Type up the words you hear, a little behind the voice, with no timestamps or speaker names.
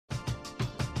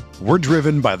We're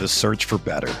driven by the search for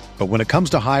better. But when it comes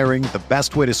to hiring, the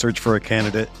best way to search for a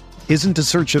candidate isn't to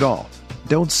search at all.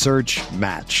 Don't search,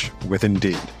 match with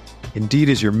Indeed. Indeed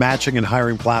is your matching and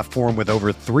hiring platform with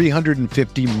over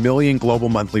 350 million global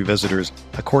monthly visitors,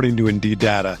 according to Indeed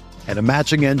data, and a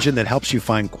matching engine that helps you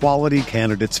find quality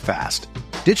candidates fast.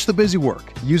 Ditch the busy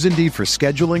work. Use Indeed for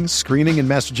scheduling, screening, and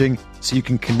messaging so you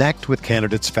can connect with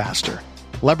candidates faster.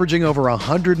 Leveraging over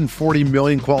 140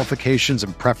 million qualifications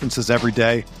and preferences every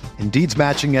day, Indeed's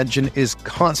matching engine is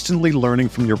constantly learning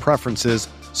from your preferences,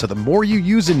 so the more you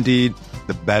use Indeed,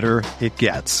 the better it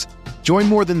gets. Join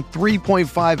more than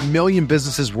 3.5 million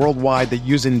businesses worldwide that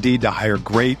use Indeed to hire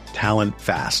great talent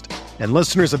fast. And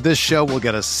listeners of this show will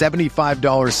get a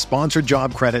 $75 sponsored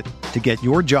job credit to get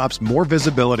your jobs more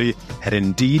visibility at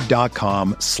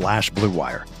Indeed.com/Blue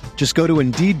Wire. Just go to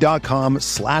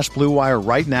Indeed.com/Blue Wire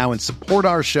right now and support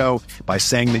our show by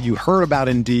saying that you heard about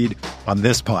Indeed on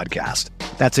this podcast.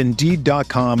 That's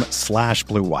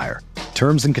Indeed.com/Blue Wire.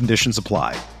 Terms and conditions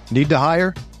apply. Need to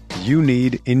hire? You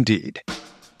need Indeed.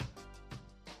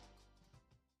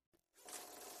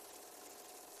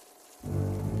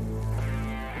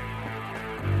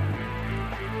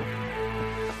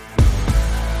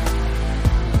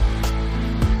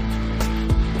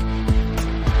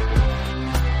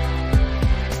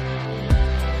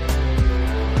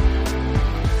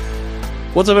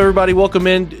 What's up, everybody? Welcome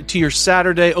in to your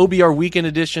Saturday OBR weekend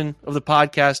edition of the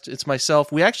podcast. It's myself.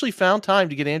 We actually found time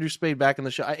to get Andrew Spayde back in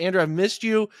the show. Andrew, I've missed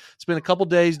you. It's been a couple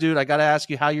days, dude. I got to ask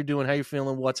you how you're doing, how you're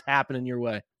feeling, what's happening your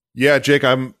way. Yeah, Jake,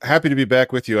 I'm happy to be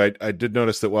back with you. I did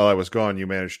notice that while I was gone, you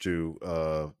managed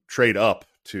to trade up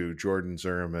to Jordan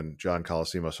Zerm and John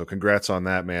Colosimo. So congrats on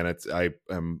that, man. I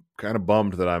am kind of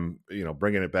bummed that I'm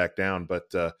bringing it back down, but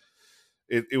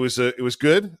It was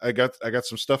good. I got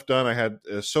some stuff done. I had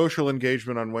a social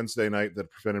engagement on Wednesday night that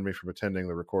prevented me from attending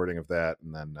the recording of that,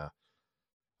 and then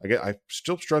I'm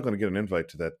still struggling to get an invite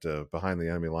to that Behind the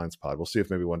Enemy Lines pod. We'll see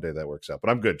if maybe one day that works out. But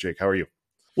I'm good, Jake. How are you?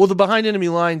 Well, the Behind Enemy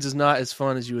Lines is not as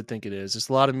fun as you would think it is. It's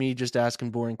a lot of me just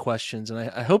asking boring questions, and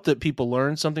I hope that people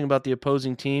learn something about the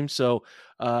opposing team. So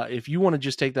if you want to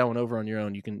just take that one over on your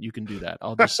own, you can do that.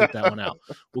 I'll just sit that one out.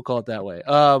 We'll call it that way.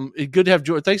 Good to have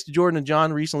Jordan. Thanks to Jordan and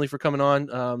John recently for coming on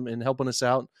and helping us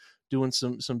out, doing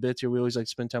some bits here. We always like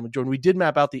to spend time with Jordan. We did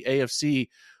map out the NFC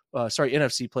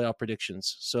playoff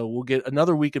predictions. So we'll get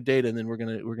another week of data, and then we're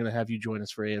gonna have you join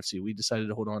us for AFC. We decided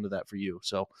to hold on to that for you.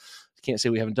 So I can't say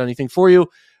we haven't done anything for you.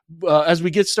 As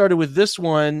we get started with this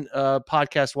one,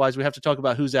 podcast-wise, we have to talk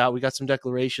about who's out. We got some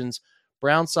declarations.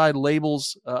 Brownside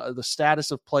labels the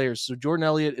status of players. So Jordan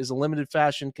Elliott is a limited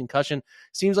fashion concussion.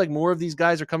 Seems like more of these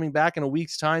guys are coming back in a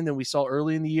week's time than we saw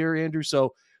early in the year, Andrew.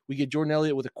 So we get Jordan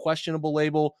Elliott with a questionable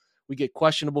label. We get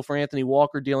questionable for Anthony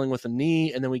Walker dealing with a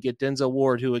knee, and then we get Denzel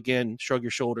Ward, who, again, shrug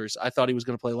your shoulders. I thought he was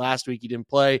going to play last week. He didn't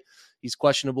play. He's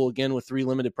questionable again with 3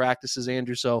 limited practices,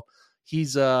 Andrew. So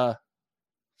he's 60-40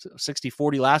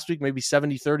 last week, maybe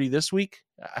 70-30 this week.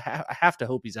 I have to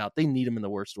hope he's out. They need him in the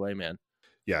worst way, man.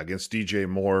 Yeah, against DJ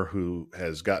Moore, who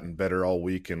has gotten better all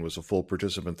week and was a full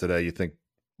participant today. You think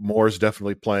Moore's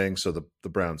definitely playing, so the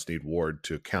Browns need Ward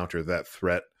to counter that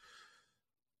threat.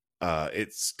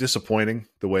 It's disappointing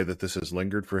the way that this has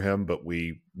lingered for him, but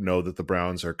we know that the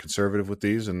Browns are conservative with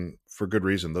these, and for good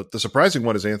reason. The surprising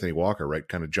one is Anthony Walker, right?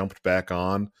 Kind of jumped back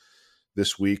on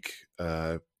this week.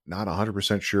 Not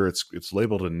 100% sure it's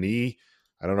labeled a knee.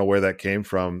 I don't know where that came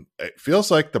from. It feels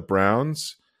like the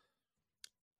Browns,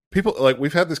 people, like,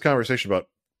 we've had this conversation about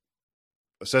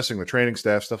assessing the training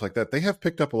staff, stuff like that. They have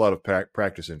picked up a lot of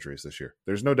practice injuries this year.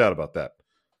 There's no doubt about that.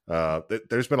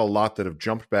 There's been a lot that have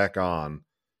jumped back on,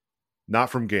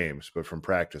 not from games, but from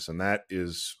practice. And that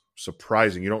is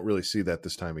surprising. You don't really see that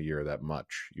this time of year that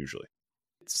much, usually.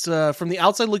 It's from the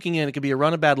outside looking in, it could be a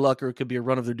run of bad luck, or it could be a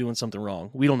run of they're doing something wrong.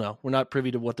 We don't know. We're not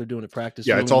privy to what they're doing at practice.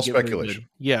 Yeah, it's all speculation.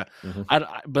 Yeah.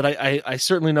 Mm-hmm. But I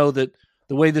certainly know that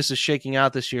the way this is shaking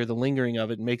out this year, the lingering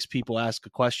of it makes people ask a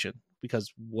question,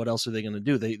 because what else are they going to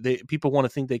do? People want to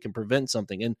think they can prevent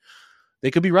something, and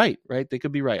they could be right? They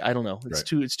could be right. I don't know.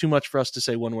 It's too much for us to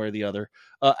say one way or the other.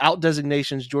 Out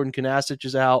designations, Jordan Kunasich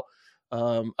is out.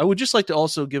 I would just like to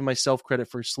also give myself credit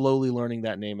for slowly learning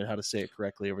that name and how to say it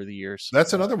correctly over the years.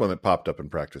 That's another one that popped up in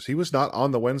practice. He was not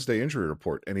on the Wednesday injury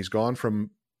report, and he's gone from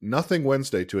nothing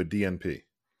Wednesday to a DNP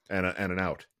and an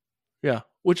out. Yeah,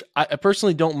 which I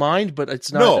personally don't mind, but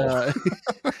it's not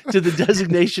to the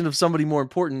designation of somebody more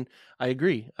important. I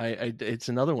agree. It's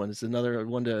another one. It's another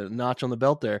one to notch on the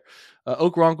belt there.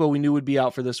 Okoronkwo we knew would be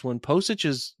out for this one. Posich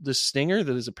is the stinger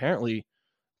that is apparently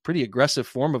pretty aggressive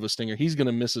form of a stinger. He's going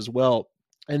to miss as well.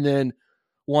 And then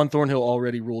Juan Thornhill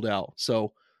already ruled out.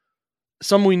 So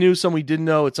some we knew, some we didn't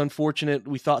know. It's unfortunate.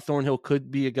 We thought Thornhill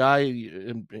could be a guy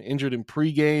injured in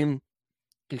pregame.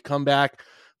 He'd come back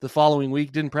the following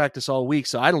week, didn't practice all week.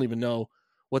 So I don't even know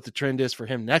what the trend is for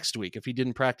him next week. If he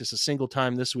didn't practice a single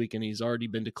time this week and he's already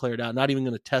been declared out, not even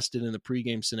going to test it in the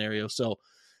pregame scenario. So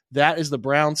that is the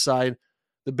Browns side.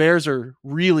 The Bears are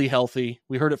really healthy.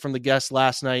 We heard it from the guest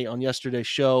last night on yesterday's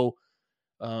show.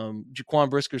 Jaquan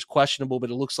Brisker's questionable,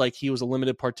 but it looks like he was a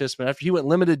limited participant. After he went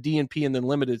limited, DNP, and then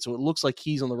limited, so it looks like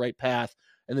he's on the right path.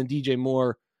 And then DJ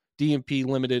Moore, DNP,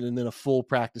 limited, and then a full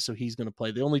practice, so he's going to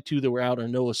play. The only two that were out are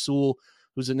Noah Sewell,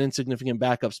 who's an insignificant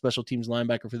backup special teams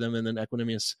linebacker for them, and then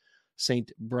Equanimous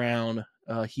St. Brown.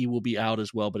 He will be out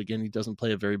as well, but again, he doesn't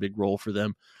play a very big role for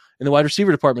them in the wide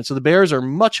receiver department. So the Bears are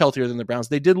much healthier than the Browns.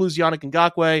 They did lose Yannick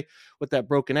Ngakoue with that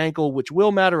broken ankle, which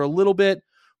will matter a little bit,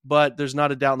 but there's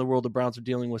not a doubt in the world the Browns are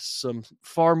dealing with some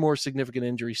far more significant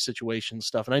injury situation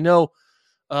stuff. And I know,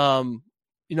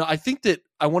 I think that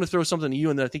I want to throw something to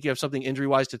you, and then I think you have something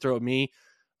injury-wise to throw at me.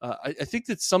 I think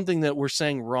that's something that we're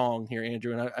saying wrong here,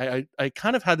 Andrew. And I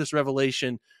kind of had this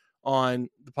revelation on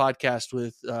the podcast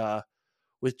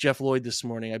with Jeff Lloyd this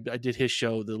morning. I did his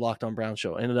show, the Locked On Browns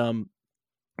show. And,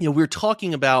 we were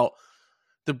talking about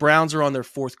the Browns are on their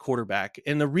fourth quarterback.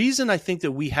 And the reason I think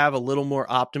that we have a little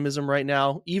more optimism right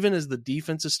now, even as the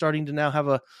defense is starting to now have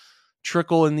a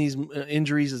trickle in these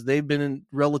injuries as they've been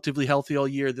relatively healthy all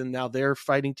year, then now they're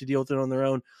fighting to deal with it on their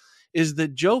own, is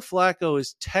that Joe Flacco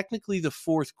is technically the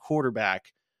fourth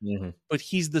quarterback, but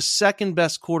he's the second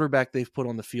best quarterback they've put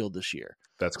on the field this year.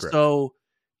 That's correct. So,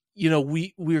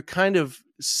 we're kind of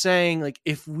saying, like,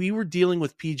 if we were dealing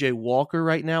with PJ Walker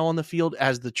right now on the field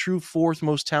as the true fourth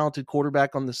most talented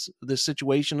quarterback on this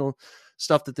situational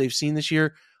stuff that they've seen this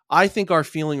year, I think our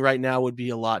feeling right now would be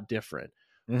a lot different.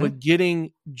 But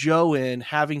getting Joe in,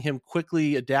 having him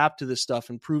quickly adapt to this stuff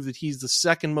and prove that he's the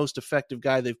second most effective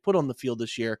guy they've put on the field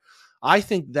this year, I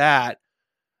think that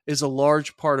is a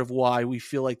large part of why we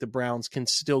feel like the Browns can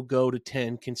still go to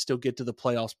 10, can still get to the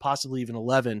playoffs, possibly even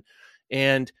 11.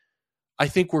 And I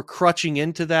think we're crutching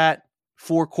into that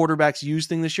 4 quarterbacks used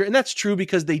thing this year. And that's true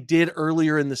because they did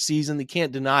earlier in the season. They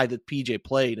can't deny that PJ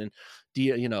played and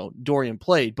Dorian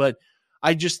played. But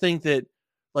I just think that,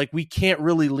 like, we can't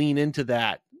really lean into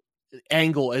that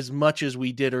angle as much as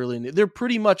we did early. They're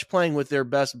pretty much playing with their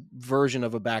best version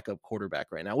of a backup quarterback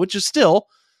right now, which is still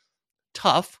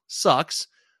tough, sucks,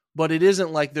 but it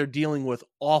isn't like they're dealing with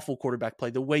awful quarterback play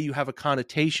the way you have a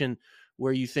connotation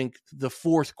where you think the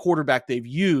fourth quarterback they've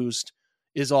used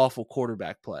is awful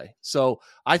quarterback play. So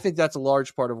I think that's a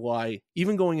large part of why,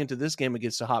 even going into this game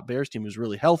against a hot Bears team who's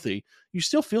really healthy, you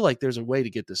still feel like there's a way to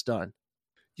get this done.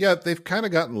 Yeah, they've kind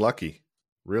of gotten lucky,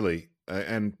 really.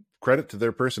 And credit to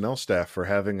their personnel staff for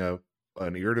having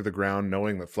an ear to the ground,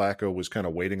 knowing that Flacco was kind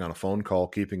of waiting on a phone call,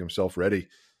 keeping himself ready,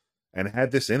 and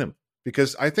had this in him.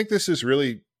 Because I think this is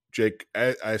really, Jake,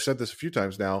 I've said this a few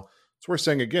times now, it's worth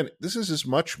saying again, this is as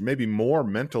much, maybe more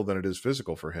mental than it is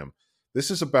physical for him. This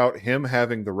is about him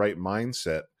having the right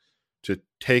mindset to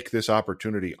take this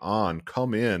opportunity on,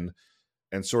 come in,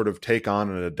 and sort of take on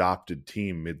an adopted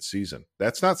team mid-season.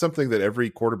 That's not something that every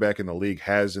quarterback in the league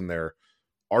has in their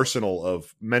arsenal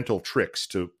of mental tricks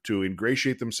to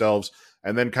ingratiate themselves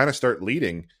and then kind of start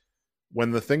leading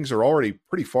when the things are already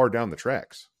pretty far down the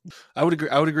tracks. I would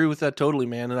agree with that totally,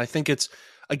 man. And I think it's,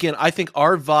 again, I think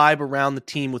our vibe around the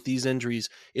team with these injuries,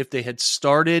 if they had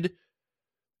started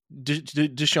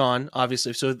Deshaun,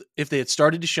 obviously. So if they had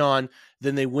started Deshaun,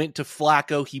 then they went to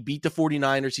Flacco, he beat the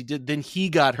 49ers, then he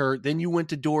got hurt, then you went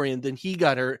to Dorian, then he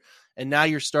got hurt, and now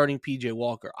you're starting PJ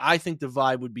Walker. I think the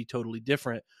vibe would be totally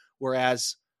different.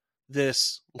 Whereas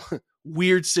this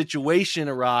weird situation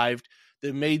arrived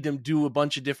that made them do a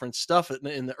bunch of different stuff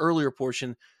in the earlier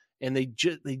portion, and they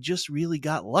just really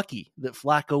got lucky that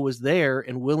Flacco was there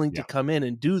and willing to come in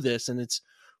and do this, and it's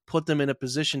put them in a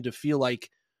position to feel like,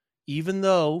 even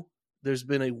though there's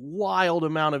been a wild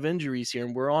amount of injuries here,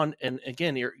 and we're on, and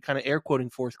again, you're kind of air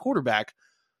quoting fourth quarterback,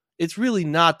 it's really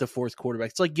not the fourth quarterback.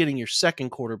 It's like getting your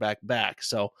second quarterback back.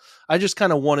 So I just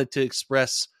kind of wanted to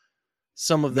express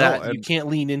some of that. You can't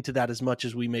lean into that as much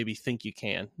as we maybe think you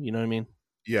can. You know what I mean?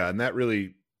 Yeah, and that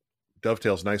really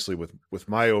dovetails nicely with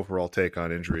my overall take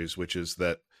on injuries, which is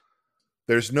that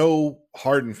there's no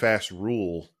hard and fast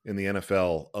rule in the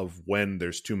NFL of when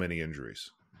there's too many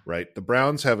injuries. Right. The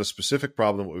Browns have a specific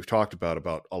problem that we've talked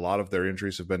about a lot of their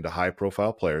injuries have been to high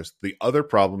profile players. The other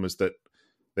problem is that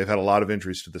they've had a lot of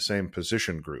injuries to the same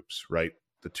position groups, right?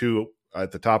 The two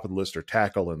at the top of the list are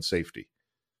tackle and safety.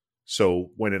 So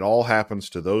when it all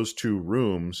happens to those two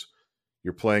rooms,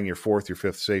 you're playing your fourth, your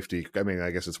fifth safety. I mean,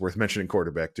 I guess it's worth mentioning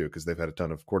quarterback too, because they've had a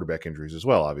ton of quarterback injuries as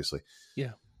well, obviously.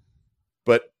 Yeah.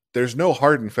 But there's no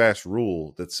hard and fast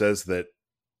rule that says that,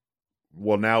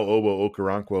 well, now Obo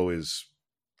Okoronkwo is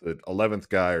the 11th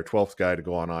guy or 12th guy to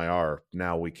go on IR.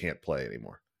 Now we can't play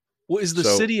anymore. Well, is the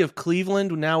city of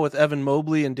Cleveland now with Evan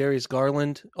Mobley and Darius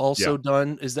Garland also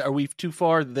done? Are we too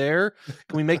far there?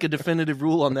 Can we make a definitive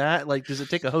rule on that? Like, does it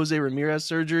take a Jose Ramirez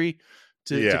surgery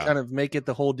to kind of make it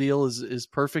the whole deal is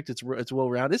perfect? It's well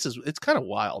rounded. It's kind of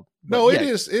wild. No, it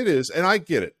is, and I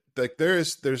get it. Like there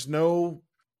is no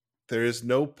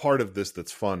part of this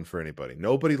that's fun for anybody.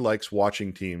 Nobody likes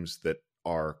watching teams that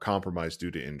are compromised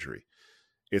due to injury.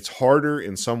 It's harder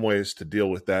in some ways to deal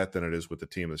with that than it is with the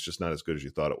team that's just not as good as you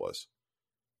thought it was.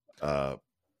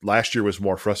 Last year was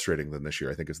more frustrating than this year.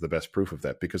 I think is the best proof of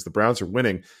that, because the Browns are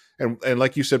winning. And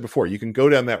like you said before, you can go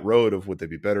down that road of would they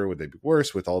be better, would they be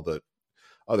worse with all the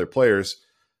other players,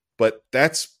 but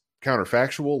that's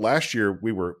counterfactual. Last year,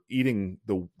 we were eating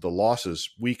the losses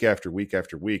week after week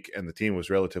after week, and the team was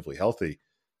relatively healthy.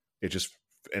 It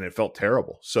felt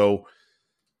terrible. So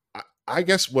I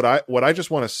guess what I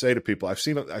just want to say to people, I've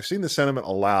seen the sentiment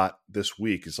a lot this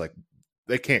week is like,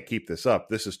 they can't keep this up.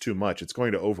 This is too much. It's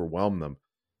going to overwhelm them.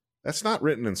 That's not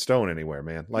written in stone anywhere,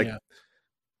 man. Like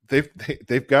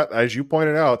they've got, as you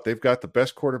pointed out, they've got the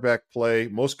best quarterback play,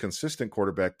 most consistent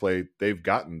quarterback play they've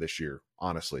gotten this year.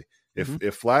 Honestly,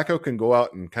 if Flacco can go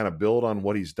out and kind of build on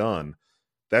what he's done,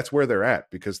 that's where they're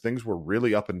at, because things were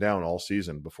really up and down all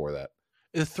season before that.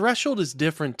 The threshold is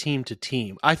different team to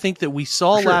team. I think that we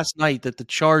saw last night that the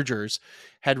Chargers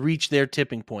had reached their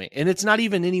tipping point, and it's not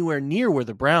even anywhere near where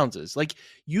the Browns is. Like,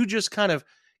 you just kind of,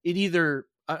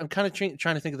 I'm kind of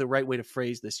trying to think of the right way to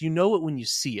phrase this. You know it when you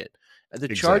see it. The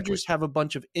Chargers have a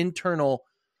bunch of internal,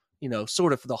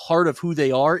 sort of the heart of who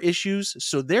they are issues.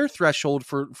 So their threshold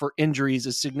for injuries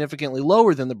is significantly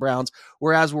lower than the Browns.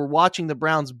 Whereas we're watching the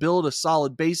Browns build a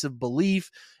solid base of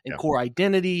belief and core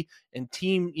identity and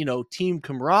team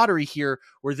camaraderie here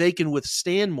where they can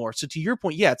withstand more. So to your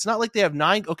point, it's not like they have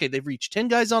 9. Okay, they've reached 10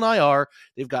 guys on IR.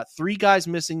 They've got 3 guys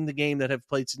missing the game that have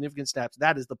played significant snaps.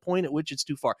 That is the point at which it's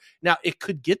too far. Now, it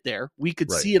could get there. We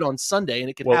could see it on Sunday, and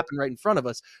it could happen right in front of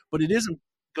us, but it isn't.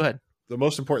 Go ahead. The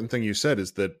most important thing you said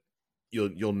is that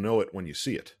you'll know it when you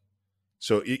see it.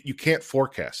 So you can't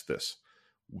forecast this.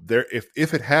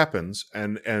 If it happens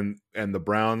and the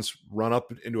Browns run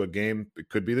up into a game, it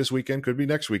could be this weekend, could be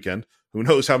next weekend. Who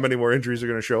knows how many more injuries are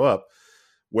going to show up,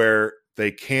 where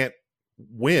they can't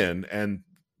win and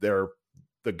the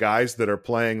guys that are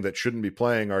playing that shouldn't be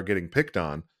playing are getting picked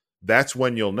on. That's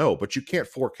when you'll know, but you can't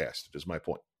forecast it, is my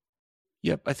point.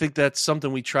 Yep, I think that's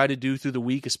something we try to do through the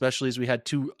week, especially as we had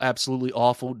 2 absolutely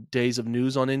awful days of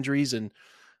news on injuries. And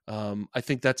I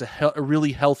think that's a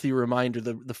really healthy reminder.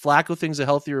 The Flacco thing's a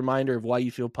healthy reminder of why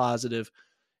you feel positive.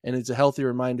 And it's a healthy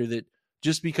reminder that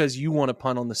just because you want to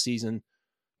punt on the season,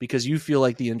 because you feel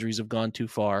like the injuries have gone too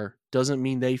far, doesn't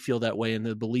mean they feel that way. And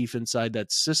the belief inside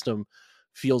that system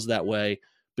feels that way.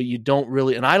 But you don't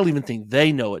really, and I don't even think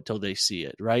they know it till they see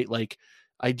it, right? Like,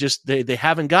 they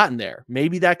haven't gotten there.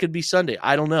 Maybe that could be Sunday.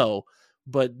 I don't know.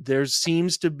 But there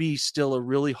seems to be still a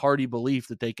really hearty belief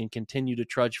that they can continue to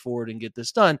trudge forward and get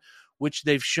this done, which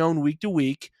they've shown week to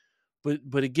week.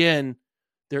 But again,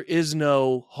 there is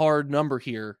no hard number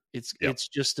here. It's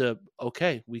just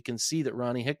okay, we can see that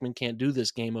Ronnie Hickman can't do this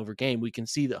game over game. We can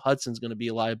see that Hudson's going to be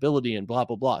a liability and blah,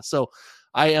 blah, blah. So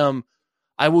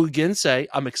I will again say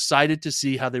I'm excited to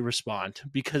see how they respond,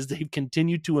 because they've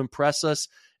continued to impress us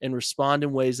and respond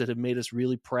in ways that have made us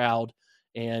really proud.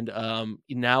 And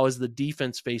now as the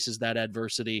defense faces that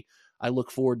adversity, I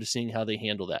look forward to seeing how they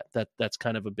handle that. That's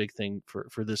kind of a big thing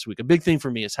for this week. A big thing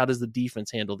for me is, how does the defense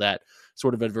handle that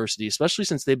sort of adversity, especially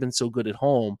since they've been so good at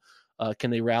home? Can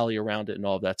they rally around it and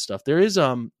all of that stuff? There is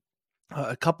a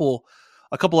couple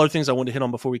other things I wanted to hit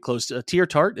on before we close. Tier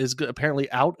Tart is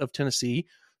apparently out of Tennessee.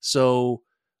 So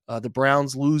the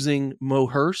Browns losing Mo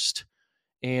Hurst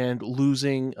and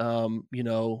losing,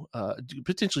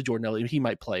 potentially Jordan Elliott. He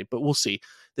might play, but we'll see.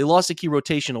 They lost a key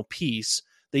rotational piece.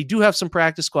 They do have some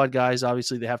practice squad guys.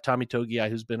 Obviously, they have Tommy Togiai,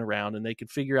 who's been around, and they could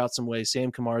figure out some ways.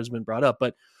 Sam Kamara has been brought up.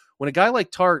 But when a guy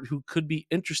like Tart, who could be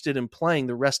interested in playing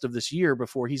the rest of this year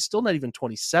before he's still not even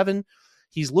 27,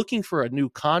 he's looking for a new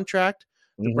contract.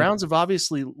 The Browns have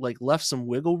obviously left some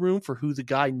wiggle room for who the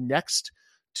guy next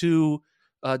to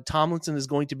Tomlinson is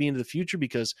going to be into the future,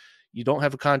 because you don't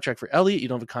have a contract for Elliott, you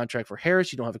don't have a contract for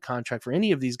Harris, you don't have a contract for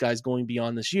any of these guys going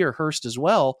beyond this year, Hurst as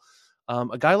well.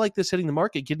 A guy like this hitting the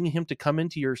market, getting him to come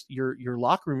into your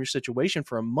locker room, your situation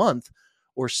for a month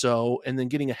or so, and then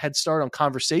getting a head start on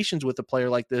conversations with a player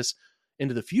like this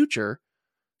into the future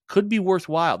could be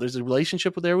worthwhile. There's a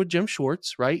relationship there with Jim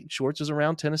Schwartz, right? Schwartz is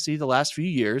around Tennessee the last few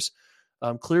years.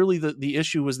 Clearly the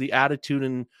issue was the attitude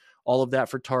and all of that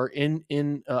for Tart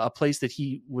in a place that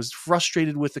he was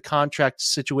frustrated with the contract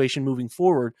situation moving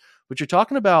forward. But you're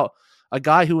talking about a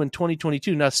guy who in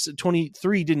 2022, now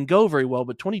 23 didn't go very well,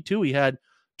 but 22 he had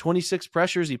 26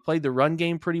 pressures. He played the run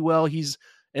game pretty well. He's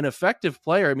an effective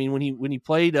player. I mean, when he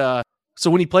played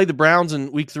the Browns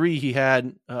in week 3, he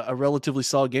had a relatively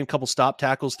solid game, couple stop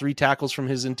tackles, 3 tackles from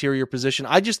his interior position.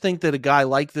 I just think that a guy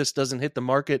like this doesn't hit the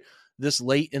market this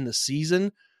late in the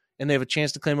season and they have a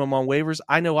chance to claim him on waivers.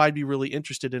 I know I'd be really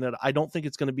interested in it. I don't think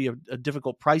it's going to be a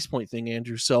difficult price point thing,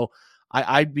 Andrew. So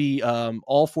I'd be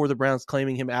all for the Browns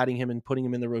claiming him, adding him, and putting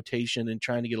him in the rotation and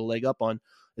trying to get a leg up on.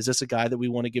 Is this a guy that we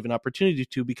want to give an opportunity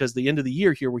to? Because the end of the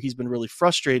year here, where he's been really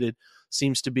frustrated,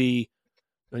 seems to be,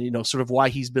 sort of why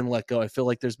he's been let go. I feel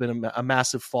like there's been a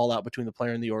massive fallout between the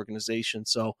player and the organization.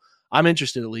 So I'm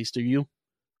interested, at least. Are you?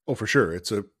 Oh, for sure.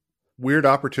 It's a weird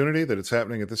opportunity that it's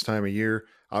happening at this time of year.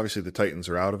 Obviously, the Titans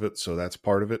are out of it, so that's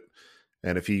part of it.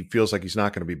 And if he feels like he's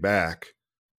not going to be back,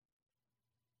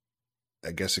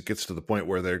 I guess it gets to the point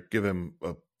where they give him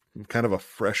a kind of a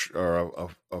fresh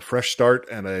start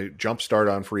and a jump start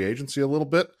on free agency a little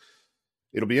bit.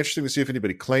 It'll be interesting to see if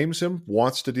anybody claims him,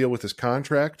 wants to deal with his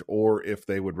contract, or if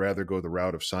they would rather go the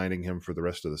route of signing him for the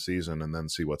rest of the season and then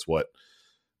see what's what.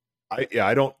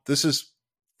 This is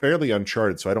fairly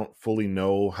uncharted, so I don't fully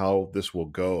know how this will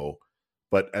go.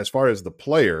 But as far as the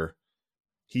player,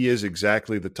 he is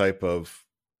exactly the type of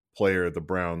player the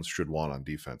Browns should want on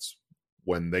defense.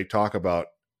 When they talked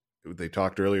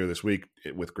earlier this week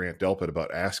with Grant Delpit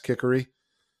about ass kickery.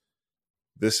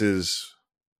 This is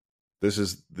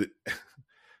the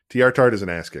TR Tart is an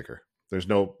ass kicker.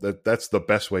 That's the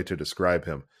best way to describe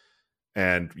him.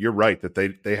 And you're right that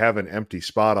they have an empty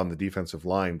spot on the defensive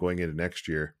line going into next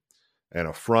year, and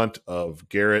a front of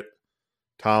Garrett,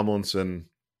 Tomlinson,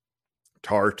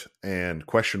 Tart, and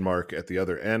question mark at the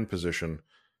other end position.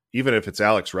 Even if it's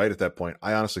Alex Wright at that point,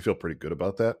 I honestly feel pretty good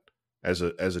about that as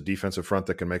a defensive front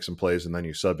that can make some plays, and then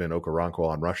you sub in Okoronkwo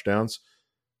on rush downs.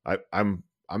 I'm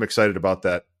excited about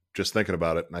that just thinking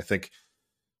about it, and I think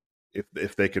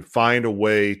if they could find a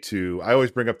way to, I always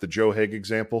bring up the Joe Haig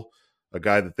example, a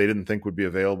guy that they didn't think would be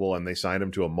available, and they signed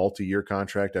him to a multi-year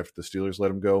contract after the Steelers let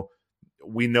him go.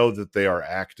 We know that they are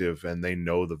active and they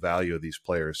know the value of these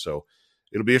players, so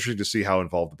it'll be interesting to see how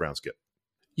involved the Browns get.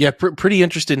 Yeah, pretty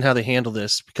interested in how they handle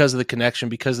this because of the connection,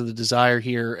 because of the desire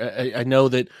here. I know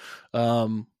that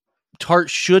Tart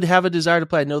should have a desire to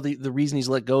play. I know the reason he's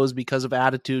let go is because of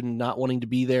attitude and not wanting to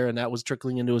be there, and that was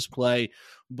trickling into his play.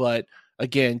 But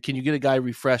again, can you get a guy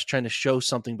refreshed, trying to show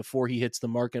something before he hits the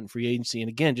market and free agency? And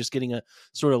again, just getting a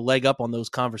sort of leg up on those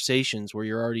conversations where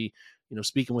you're already,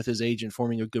 speaking with his agent,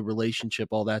 forming a good relationship,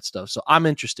 all that stuff. So I'm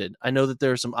interested. I know that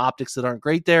there are some optics that aren't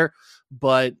great there,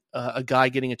 but a guy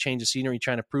getting a change of scenery,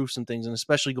 trying to prove some things, and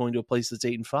especially going to a place that's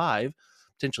 8-5,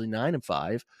 potentially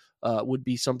 9-5, would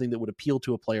be something that would appeal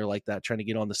to a player like that, trying to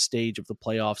get on the stage of the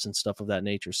playoffs and stuff of that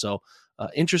nature. So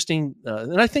interesting.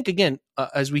 And I think, again,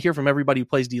 as we hear from everybody who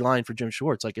plays D-line for Jim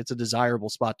Schwartz, like, it's a desirable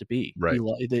spot to be. Right.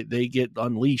 They get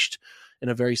unleashed in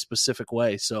a very specific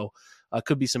way. So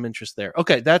could be some interest there.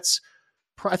 Okay,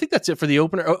 I think that's it for the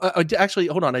opener. Actually,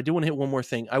 hold on. I do want to hit one more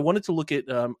thing. I wanted to look at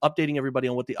updating everybody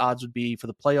on what the odds would be for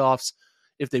the playoffs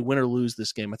if they win or lose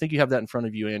this game. I think you have that in front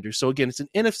of you, Andrew. So again, it's an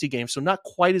NFC game, so not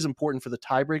quite as important for the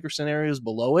tiebreaker scenarios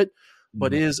below it,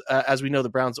 but is, as we know, the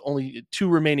Browns only 2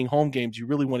 remaining home games. You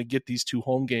really want to get these 2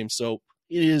 home games. So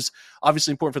it is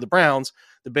obviously important for the Browns.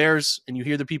 The Bears, and you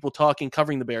hear the people talking,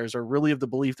 covering the Bears, are really of the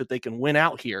belief that they can win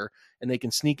out here and they can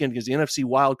sneak in, because the NFC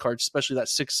wild card, especially that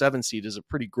 6-7 seed, is a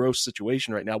pretty gross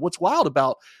situation right now. What's wild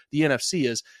about the NFC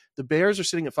is the Bears are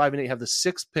sitting at 5-8, have the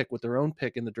 6th pick with their own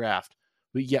pick in the draft,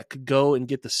 but yet could go and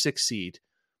get the 6th seed.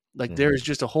 Like, there's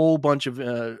just a whole bunch of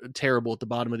terrible at the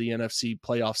bottom of the NFC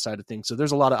playoff side of things. So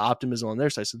there's a lot of optimism on their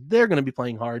side. So they're going to be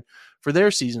playing hard for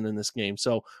their season in this game.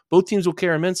 So both teams will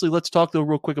care immensely. Let's talk, though,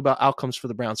 real quick about outcomes for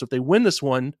the Browns. So if they win this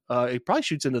one, it probably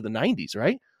shoots into the 90s,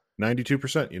 right?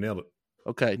 92%. You nailed it.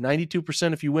 Okay,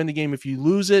 92% if you win the game. If you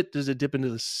lose it, does it dip into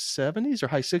the 70s or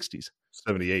high 60s?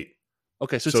 78.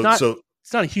 Okay, so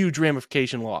it's not a huge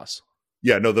ramification loss.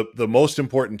 Yeah, no, the most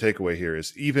important takeaway here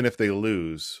is even if they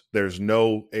lose, there's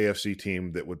no AFC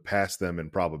team that would pass them in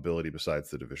probability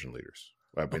besides the division leaders.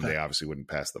 I mean, They obviously wouldn't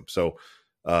pass them. So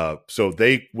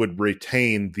they would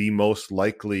retain the most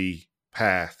likely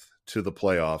path to the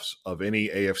playoffs of any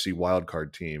AFC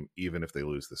wildcard team, even if they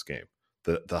lose this game.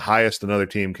 The highest another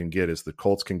team can get is the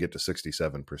Colts can get to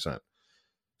 67%.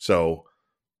 So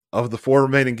of the 4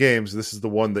 remaining games, this is the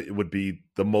one that would be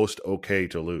the most okay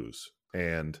to lose.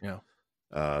 And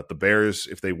the Bears,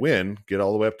 if they win, get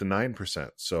all the way up to 9%.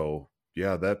 So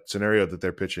yeah, that scenario that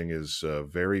they're pitching is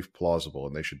very plausible,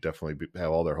 and they should definitely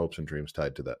have all their hopes and dreams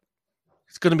tied to that.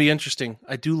 It's going to be interesting.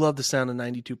 I do love the sound of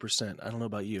 92%. I don't know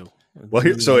about you.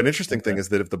 Well, so an interesting thing is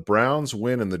that if the Browns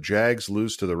win and the Jags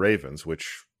lose to the Ravens,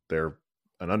 which they're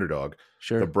an underdog,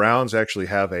 sure, the Browns actually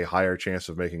have a higher chance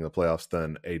of making the playoffs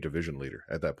than a division leader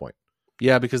at that point.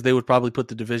 Yeah, because they would probably put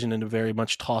the division into very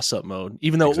much toss-up mode.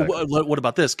 Even though, exactly. What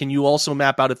about this? Can you also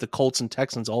map out if the Colts and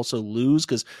Texans also lose?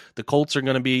 Because the Colts are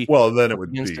going to be... Well, then it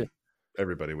would be...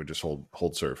 Everybody would just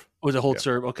hold serve. Was it hold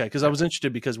serve? Okay, because I was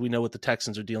interested because we know what the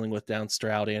Texans are dealing with down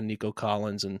Stroud and Nico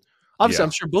Collins. And obviously,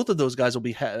 I'm sure both of those guys will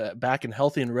be back and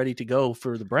healthy and ready to go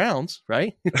for the Browns,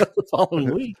 right? The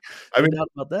following week. No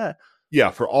doubt about that.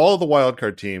 Yeah, for all of the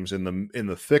wildcard teams in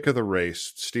the thick of the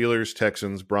race, Steelers,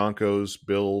 Texans, Broncos,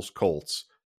 Bills, Colts,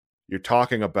 you're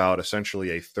talking about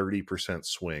essentially a 30%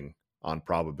 swing on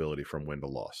probability from win to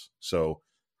loss. So,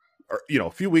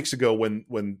 a few weeks ago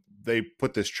when they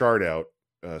put this chart out,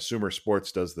 Sumer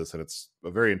Sports does this, and it's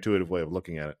a very intuitive way of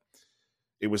looking at it.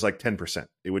 It was like 10%.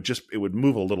 It would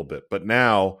move a little bit, but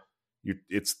now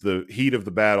it's the heat of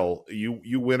the battle.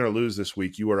 You win or lose this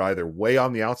week, you are either way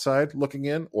on the outside looking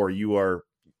in, or you are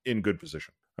in good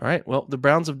position. All right. Well, the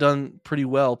Browns have done pretty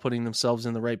well putting themselves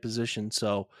in the right position.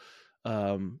 So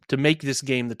to make this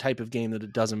game the type of game that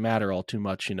it doesn't matter all too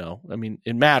much, I mean,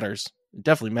 it matters. It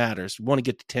definitely matters. You want to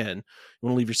get to 10. You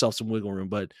want to leave yourself some wiggle room,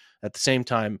 but at the same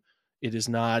time, it is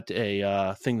not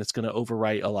a thing that's going to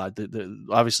overwrite a lot.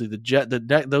 Obviously,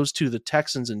 those two, the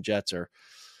Texans and Jets,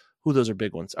 those are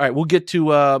big ones. All right, we'll get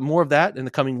to more of that in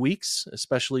the coming weeks,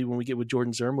 especially when we get with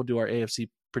Jordan Zerm. We'll do our AFC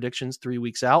predictions 3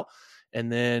 weeks out,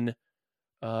 and then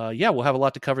we'll have a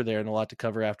lot to cover there and a lot to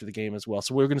cover after the game as well.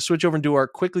 So we're going to switch over and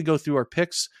quickly go through our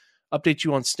picks, update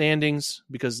you on standings,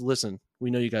 because listen, we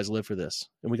know you guys live for this,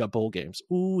 and we got bowl games.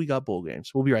 Ooh, we got bowl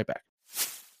games. We'll be right back.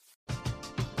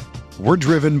 We're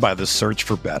driven by the search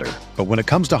for better, but when it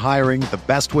comes to hiring, the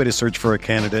best way to search for a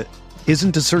candidate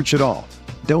isn't to search at all.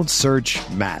 Don't search,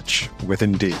 match with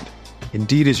Indeed.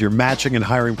 Indeed is your matching and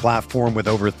hiring platform with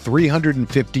over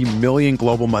 350 million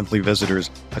global monthly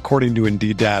visitors, according to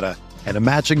Indeed data, and a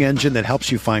matching engine that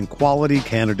helps you find quality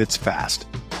candidates fast.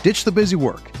 Ditch the busy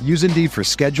work. Use Indeed for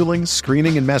scheduling,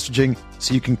 screening, and messaging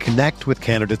so you can connect with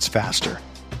candidates faster.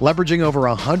 Leveraging over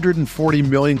 140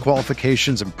 million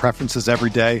qualifications and preferences every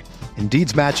day,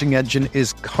 Indeed's matching engine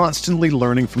is constantly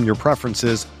learning from your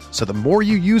preferences, so the more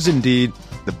you use Indeed,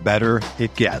 the better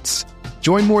it gets.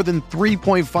 Join more than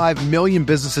 3.5 million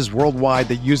businesses worldwide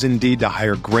that use Indeed to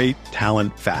hire great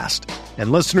talent fast.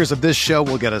 And listeners of this show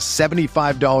will get a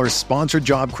 $75 sponsored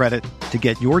job credit to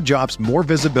get your jobs more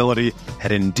visibility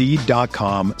at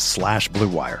Indeed.com/Blue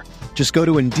Wire. Just go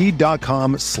to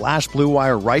Indeed.com/Blue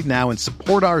Wire right now and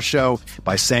support our show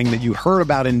by saying that you heard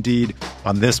about Indeed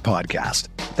on this podcast.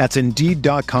 That's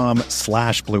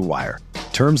Indeed.com/Blue Wire.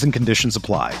 Terms and conditions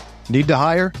apply. Need to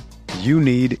hire? You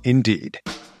need Indeed.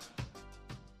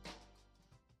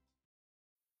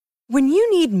 When you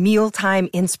need mealtime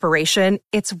inspiration,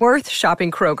 it's worth shopping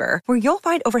Kroger, where you'll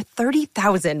find over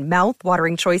 30,000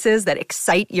 mouth-watering choices that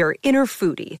excite your inner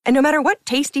foodie. And no matter what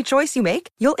tasty choice you make,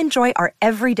 you'll enjoy our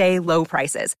everyday low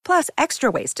prices, plus extra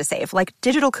ways to save, like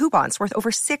digital coupons worth over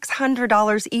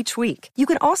 $600 each week. You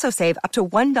can also save up to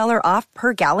 $1 off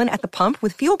per gallon at the pump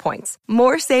with fuel points.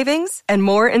 More savings and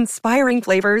more inspiring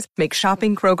flavors make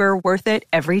shopping Kroger worth it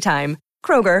every time.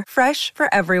 Kroger, fresh for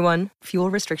everyone.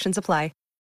 Fuel restrictions apply.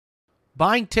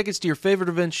 Buying tickets to your favorite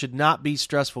events should not be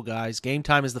stressful, guys. Game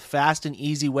Time is the fast and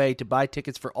easy way to buy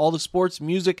tickets for all the sports,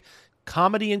 music,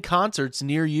 comedy, and concerts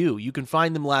near you. You can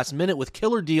find them last minute with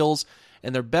killer deals,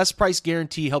 and their best price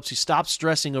guarantee helps you stop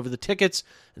stressing over the tickets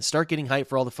and start getting hyped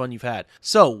for all the fun you've had.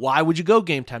 So why would you go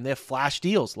Game Time? They have flash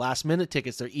deals, last minute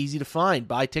tickets. They're easy to find.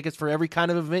 Buy tickets for every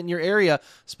kind of event in your area,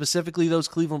 specifically those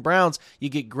Cleveland Browns. You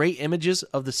get great images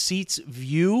of the seats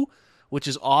view, which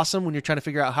is awesome when you're trying to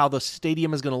figure out how the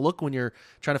stadium is going to look when you're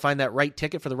trying to find that right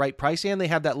ticket for the right price. And they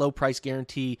have that low price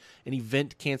guarantee and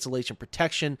event cancellation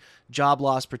protection, job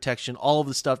loss protection, all of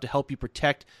the stuff to help you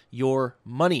protect your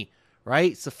money,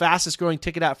 right? It's the fastest growing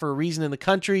ticket app for a reason in the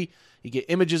country. You get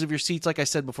images of your seats, like I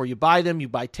said, before you buy them. You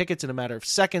buy tickets in a matter of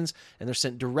seconds, and they're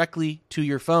sent directly to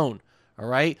your phone. All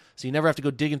right. So you never have to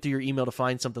go digging through your email to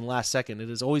find something last second. It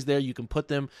is always there. You can put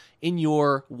them in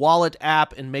your wallet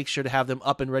app and make sure to have them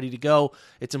up and ready to go.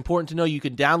 It's important to know you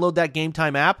can download that Game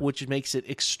Time app, which makes it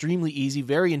extremely easy,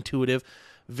 very intuitive,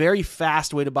 very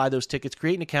fast way to buy those tickets.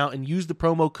 Create an account and use the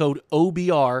promo code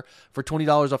OBR for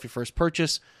 $20 off your first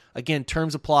purchase. Again,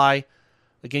 terms apply.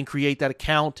 Again, create that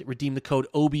account, redeem the code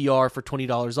OBR for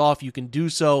 $20 off. You can do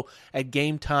so at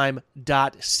gametime.co.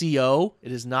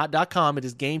 It is not .com, it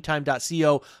is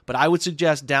gametime.co, but I would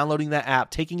suggest downloading that app,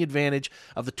 taking advantage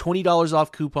of the $20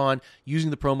 off coupon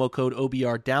using the promo code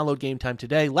OBR. Download Game Time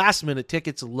today. Last minute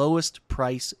tickets, lowest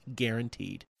price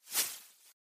guaranteed.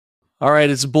 All right,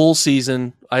 it's bowl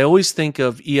season. I always think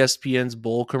of ESPN's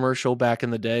bowl commercial back in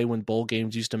the day when bowl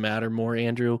games used to matter more,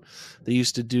 Andrew. They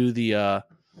used to do the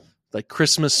like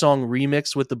Christmas song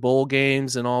remix with the bowl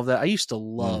games and all of that. I used to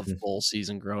love bowl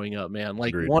season growing up, man.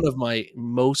 Like Agreed. one of my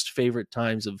most favorite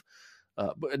times of,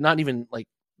 not even like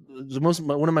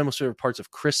one of my most favorite parts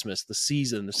of Christmas, the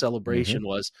season, the celebration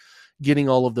was getting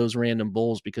all of those random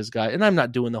bowls because and I'm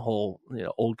not doing the whole,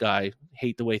 old guy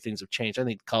hate the way things have changed. I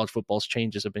think college football's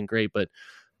changes have been great, but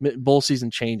bowl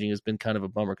season changing has been kind of a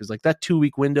bummer because like that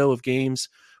 2-week window of games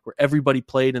where everybody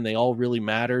played and they all really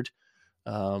mattered,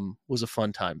 was a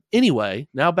fun time. Anyway,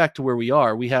 now back to where we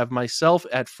are. We have myself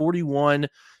at 41,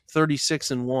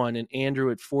 36-1, and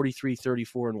Andrew at 43,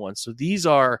 34-1. So these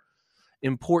are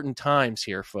important times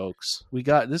here, folks. We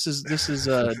got this is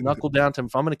knuckle down time.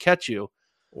 If I'm going to catch you,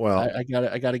 well, I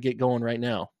got to get going right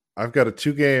now. I've got a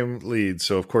 2-game lead,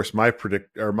 so of course my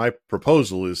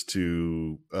proposal is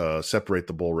to separate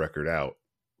the bowl record out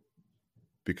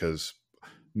because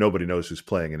nobody knows who's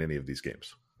playing in any of these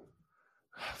games.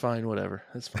 Fine, whatever.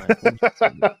 That's fine.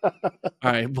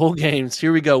 All right, bowl games.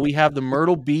 Here we go. We have the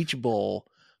Myrtle Beach Bowl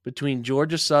between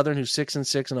Georgia Southern, who's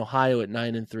 6-6, and Ohio at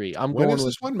 9-3. When is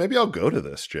this one? Maybe I'll go to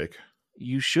this, Jake.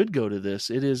 You should go to this.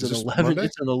 It is this an 11. Monday?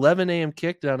 It's an 11 a.m.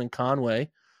 kick down in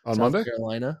Conway, on South Monday,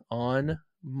 Carolina, on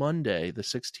Monday the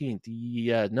 16th.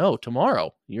 Yeah, no,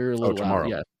 tomorrow. You're a little tomorrow.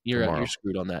 Out. Yeah, you're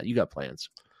screwed on that. You got plans.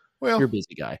 Well, you're a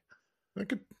busy guy. I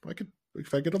could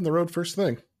if I get on the road first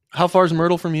thing. How far is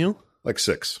Myrtle from you? Like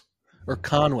 6. Or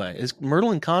Conway? Is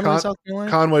Myrtle and Conway, South Carolina?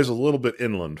 Conway's a little bit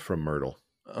inland from Myrtle.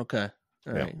 Okay.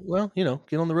 All right. Well,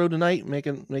 get on the road tonight. Make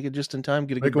it just in time.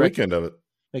 Make a weekend of it.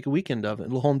 Make a weekend of it. A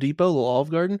little Home Depot, a little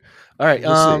Olive Garden. All right.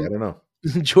 We'll see. I don't know.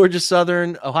 Georgia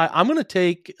Southern, Ohio. I'm going to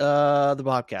take the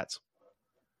Bobcats.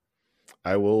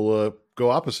 I will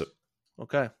go opposite.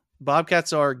 Okay.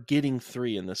 Bobcats are getting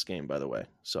 3 in this game, by the way.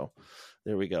 So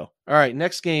there we go. All right.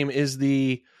 Next game is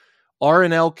the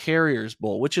R&L Carriers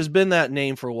Bowl, which has been that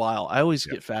name for a while. I always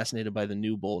get fascinated by the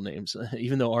new bowl names,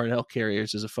 even though R&L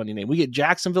Carriers is a funny name. We get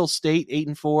Jacksonville State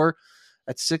 8-4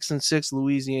 at 6-6,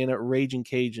 Louisiana Raging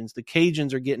Cajuns. The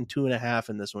Cajuns are getting 2.5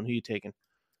 in this one. Who are you taking?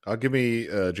 I'll give me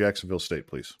Jacksonville State,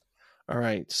 please. All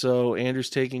right. So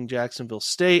Andrew's taking Jacksonville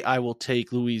State. I will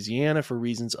take Louisiana for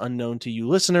reasons unknown to you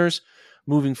listeners.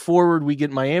 Moving forward, we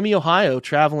get Miami, Ohio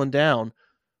traveling down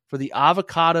for the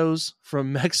Avocados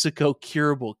from Mexico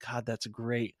Cure Bowl. God, that's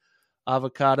great.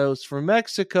 Avocados from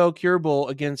Mexico Cure Bowl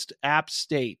against App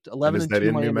State. 11-2. Is that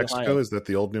in Miami, New Mexico? Ohio. Is that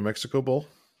the old New Mexico Bowl?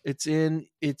 It's in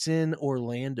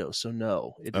Orlando, so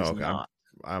no, it is not.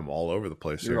 I'm all over the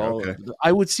place here. Okay.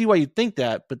 I would see why you'd think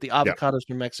that, but the Avocados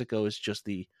from Mexico is just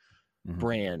the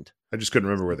brand. I just couldn't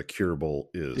remember where the Cure Bowl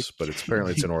is, but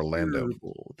apparently it's in Orlando.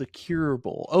 The Cure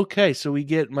Bowl. Okay, so we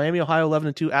get Miami, Ohio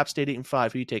 11-2, App State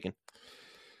 8-5. Who are you taking?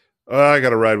 I got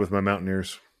to ride with my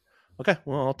Mountaineers. Okay,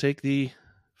 well, I'll take the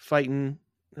fighting.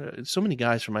 So many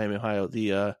guys from Miami, Ohio.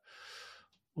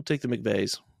 We'll take the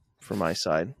McVays for my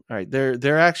side. All right,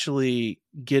 they're actually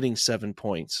getting 7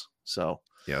 points. So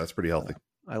yeah, that's pretty healthy.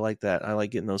 I like that. I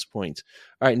like getting those points.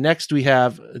 All right, next we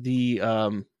have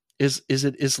the is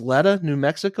it Isleta, New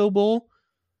Mexico Bowl?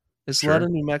 Isleta,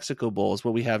 New Mexico Bowl is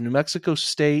what we have. New Mexico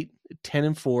State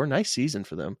 10-4, nice season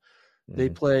for them. They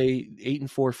play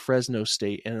 8-4 Fresno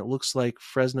State, and it looks like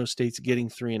Fresno State's getting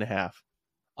 3.5.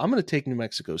 I'm going to take New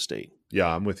Mexico State.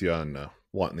 Yeah, I'm with you on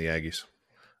wanting the Aggies.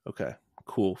 Okay,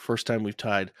 cool. First time we've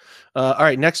tied. All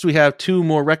right, next we have 2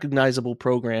 more recognizable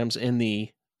programs in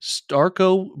the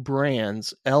Starco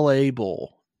Brands LA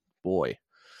Bowl. Boy,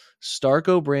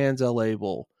 Starco Brands LA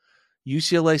Bowl.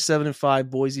 UCLA 7-5,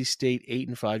 Boise State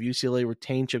 8-5. UCLA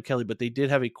retained Chip Kelly, but they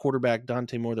did have a quarterback,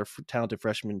 Dante Moore, their talented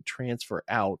freshman, transfer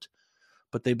out.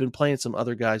 But they've been playing some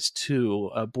other guys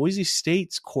too. Boise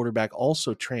State's quarterback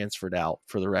also transferred out,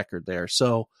 for the record there.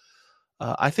 So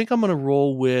I think I'm going to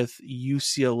roll with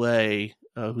UCLA,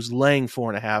 who's laying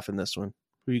 4.5 in this one.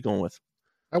 Who are you going with?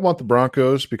 I want the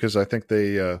Broncos because I think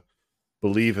they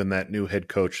believe in that new head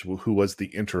coach who was the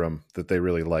interim that they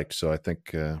really liked. So I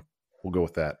think we'll go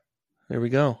with that. There we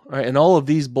go. All right. And all of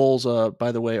these bowls,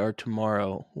 by the way, are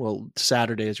tomorrow. Well,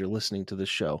 Saturday as you're listening to this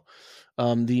show.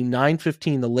 The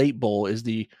 9:15, the late bowl, is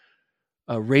the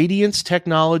Radiance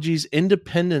Technologies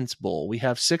Independence Bowl. We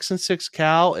have 6-6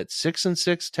 Cal at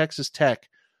 6-6 Texas Tech.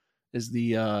 Is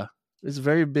a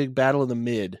very big battle in the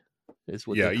mid. is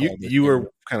what Yeah, they call you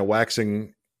were kind of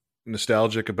waxing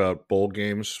nostalgic about bowl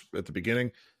games at the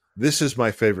beginning. This is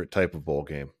my favorite type of bowl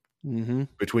game. Mm-hmm.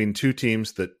 Between two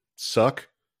teams that suck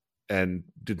and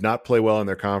did not play well in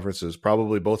their conferences,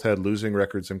 probably both had losing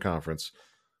records in conference,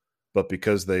 but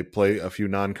because they play a few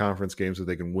non-conference games that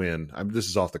they can win. This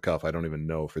is off the cuff. I don't even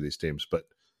know for these teams, but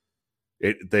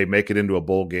they make it into a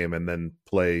bowl game and then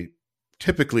play.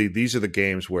 Typically, these are the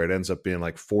games where it ends up being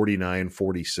like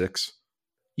 49-46.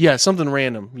 Yeah, something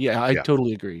random. Yeah, I Yeah.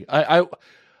 totally agree.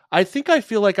 I think I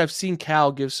feel like I've seen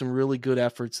Cal give some really good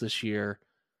efforts this year.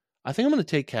 I think I'm going to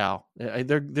take Cal.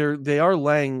 They are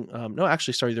laying. No,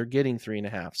 actually, sorry, they're getting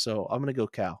 3.5. So I'm going to go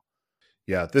Cal.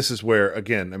 Yeah, this is where,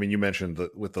 again, I mean, you mentioned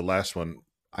that with the last one,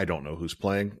 I don't know who's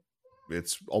playing.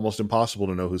 It's almost impossible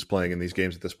to know who's playing in these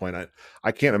games at this point.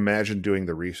 I can't imagine doing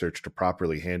the research to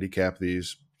properly handicap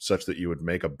these such that you would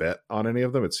make a bet on any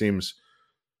of them. It seems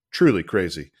truly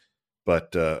crazy.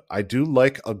 But I do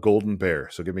like a golden bear,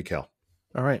 so give me Cal.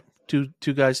 All right, two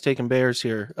guys taking Bears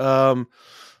here.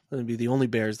 That'd be the only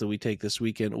Bears that we take this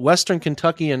weekend. Western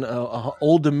Kentucky and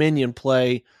Old Dominion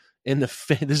play in the.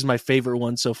 This is my favorite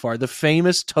one so far. The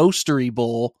famous Toastery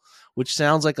Bowl, which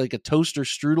sounds like a toaster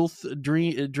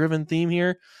strudel driven theme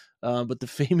here, but the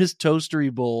famous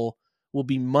Toastery Bowl will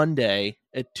be Monday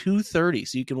at 2:30,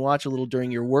 so you can watch a little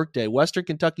during your workday. Western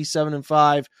Kentucky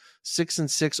 7-5,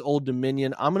 6-6 Old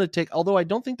Dominion. I'm going to take, although I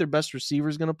don't think their best receiver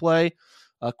is going to play.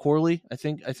 Corley, I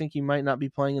think he might not be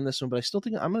playing in this one, but I still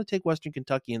think I'm going to take Western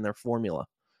Kentucky in their formula.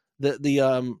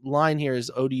 The line here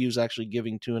is ODU's actually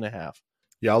giving 2.5.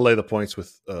 Yeah, I'll lay the points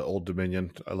with Old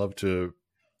Dominion. I love to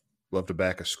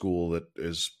back a school that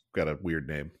is got a weird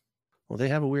name. Well, they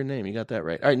have a weird name. You got that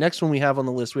right. All right, next one we have on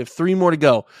the list. We have 3 more to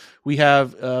go. We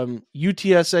have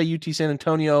UTSA, UT San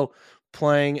Antonio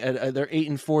playing at they're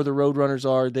 8-4. The Roadrunners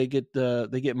are. They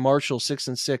get Marshall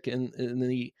 6-6 in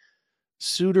the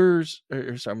Suitors. Sorry,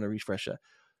 I'm going to refresh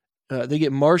that. They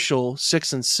get Marshall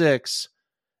 6-6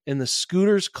 in the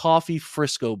Scooters Coffee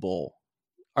Frisco Bowl.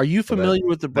 Are you familiar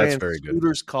with the brand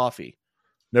Scooters Coffee?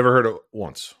 Never heard of it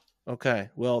once. Okay,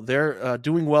 well, they're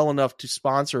doing well enough to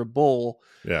sponsor a bowl.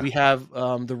 Yeah. We have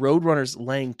the Roadrunners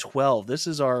laying 12. This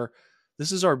is our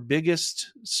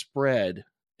biggest spread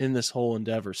in this whole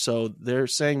endeavor. So they're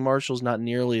saying Marshall's not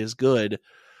nearly as good,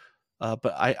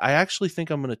 but I actually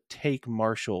think I'm going to take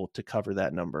Marshall to cover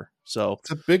that number. So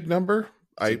it's a big number.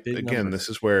 Number. This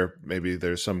is where maybe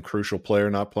there's some crucial player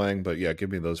not playing, but yeah,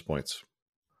 give me those points.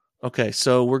 Okay,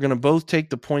 so we're going to both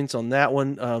take the points on that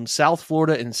one. South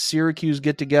Florida and Syracuse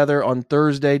get together on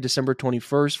Thursday, December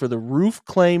 21st for the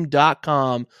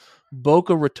roofclaim.com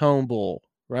Boca Raton Bowl,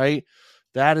 right?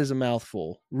 That is a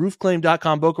mouthful.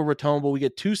 Roofclaim.com Boca Raton Bowl. We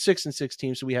get 2 6-6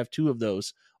 teams, so we have 2 of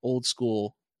those old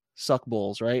school suck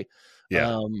bowls, right?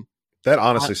 Yeah. That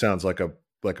honestly sounds like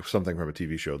something from a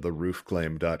TV show. The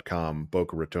roofclaim.com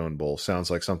Boca Raton Bowl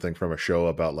sounds like something from a show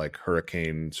about like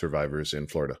hurricane survivors in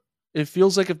Florida. It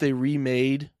feels like if they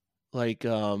remade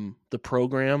the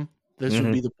program, this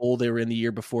would be the bowl they were in the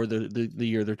year before the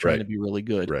year they're trying to be really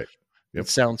good. Right. Yep. It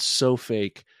sounds so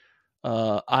fake.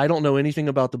 I don't know anything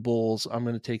about the Bulls. I'm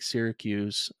going to take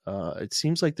Syracuse. It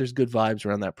seems like there's good vibes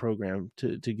around that program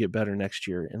to get better next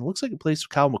year. And it looks like a place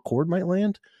Kyle McCord might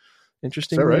land.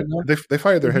 Interesting. Is that right? They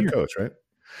fired their head coach, right?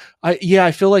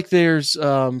 I feel like there's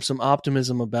some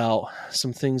optimism about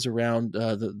some things around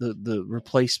the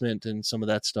replacement and some of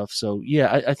that stuff. So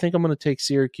yeah, I think I'm going to take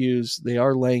Syracuse. They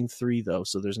are laying 3 though,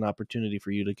 so there's an opportunity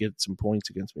for you to get some points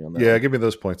against me on that. Yeah, give me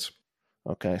those points.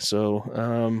 Okay,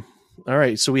 so all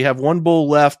right, so we have one bowl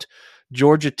left: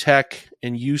 Georgia Tech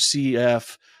and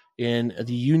UCF in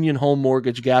the Union Home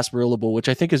Mortgage Gasparilla Bowl, which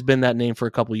I think has been that name for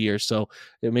a couple of years. So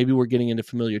maybe we're getting into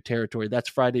familiar territory. That's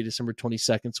Friday, December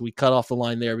 22nd. So we cut off the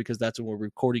line there because that's when we're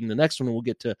recording the next one. And we'll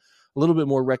get to a little bit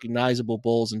more recognizable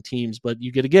bowls and teams. But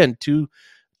you get, again, two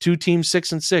teams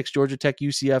 6-6, Georgia Tech,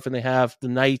 UCF, and they have the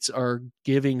Knights are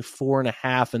giving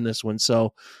 4.5 in this one.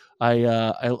 So I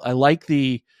like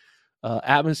the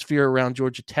atmosphere around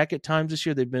Georgia Tech at times this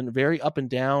year. They've been very up and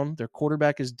down. Their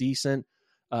quarterback is decent.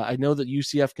 I know that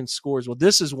UCF can score as well.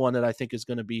 This is one that I think is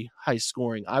going to be high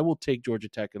scoring. I will take Georgia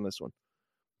Tech in this one.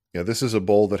 Yeah, this is a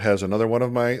bowl that has another one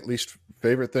of my least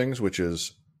favorite things, which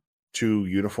is 2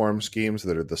 uniform schemes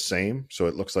that are the same. So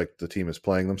it looks like the team is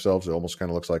playing themselves. It almost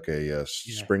kind of looks like a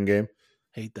spring game.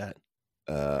 Hate that.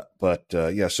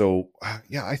 So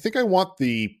I think I want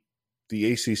the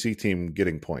ACC team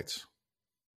getting points.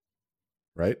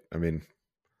 Right? I mean,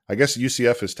 I guess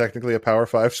UCF is technically a Power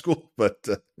 5 school, but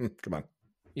come on.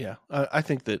 Yeah, I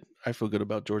think that I feel good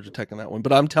about Georgia Tech in that one.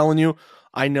 But I'm telling you,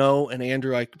 I know, and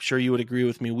Andrew, I'm sure you would agree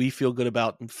with me. We feel good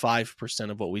about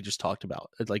 5% of what we just talked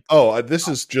about. Like, This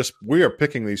is just, we are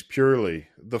picking these purely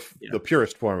the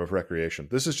purest form of recreation.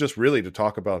 This is just really to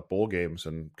talk about bowl games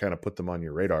and kind of put them on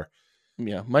your radar.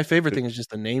 Yeah, my favorite thing is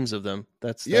just the names of them.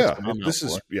 That's yeah. what I'm This out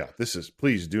is for. this is.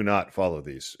 Please do not follow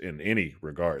these in any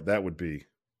regard. That would be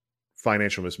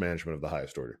financial mismanagement of the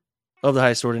highest order. Of the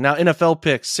highest order. Now, NFL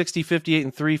picks 60, 58,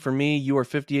 and 3 for me. You are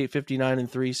 58, 59,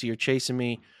 and 3, so you're chasing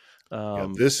me.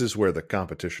 This is where the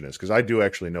competition is, because I do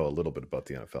actually know a little bit about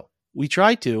the NFL. We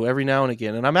try to every now and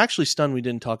again, and I'm actually stunned we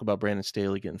didn't talk about Brandon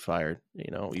Staley getting fired.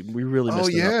 We really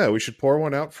missed we should pour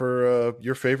one out for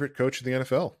your favorite coach in the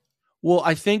NFL. Well,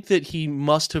 I think that he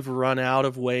must have run out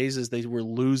of ways as they were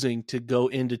losing to go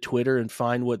into Twitter and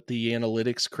find what the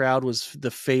analytics crowd was the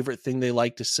favorite thing they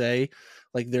like to say,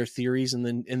 like their theories, and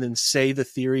then say the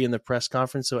theory in the press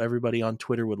conference so everybody on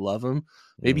Twitter would love him.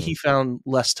 Maybe he found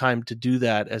less time to do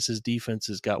that as his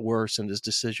defenses got worse and his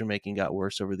decision-making got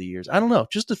worse over the years. I don't know,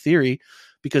 just a theory,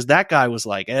 because that guy was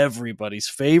like everybody's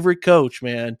favorite coach,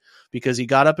 man, because he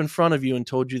got up in front of you and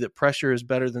told you that pressure is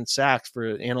better than sacks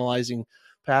for analyzing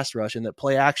pass rush and that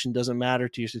play action doesn't matter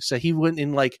to your success. He went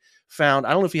and found,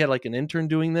 I don't know if he had like an intern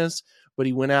doing this, but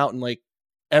he went out and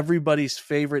everybody's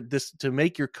favorite, this to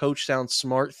make your coach sound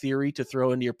smart theory to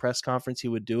throw into your press conference, he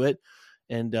would do it.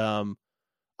 And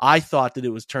I thought that it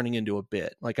was turning into a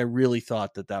bit. Like, I really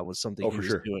thought that was something he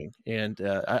was doing. And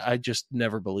I just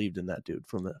never believed in that dude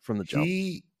from the jump.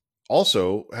 He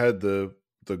also had the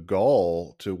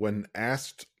gall to, when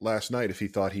asked last night if he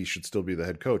thought he should still be the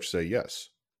head coach, say yes.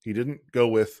 He didn't go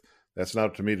with, that's not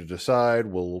up to me to decide.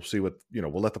 We'll see what,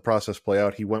 we'll let the process play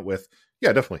out. He went with,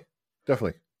 yeah, definitely.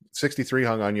 63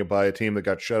 hung on you by a team that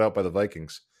got shut out by the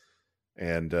Vikings.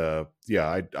 And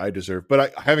I deserve.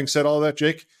 But having said all that,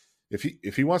 Jake,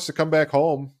 if he wants to come back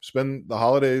home, spend the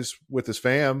holidays with his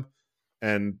fam,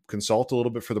 and consult a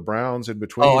little bit for the Browns in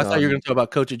between. Oh, I thought you were going to talk about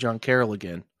Coach John Carroll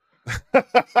again.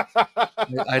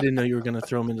 I didn't know you were going to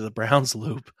throw him into the Browns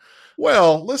loop.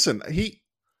 Well, listen, he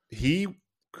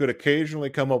could occasionally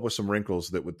come up with some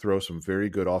wrinkles that would throw some very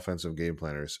good offensive game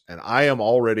planners. And I am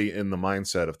already in the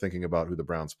mindset of thinking about who the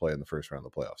Browns play in the first round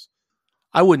of the playoffs.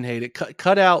 I wouldn't hate it.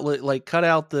 Cut out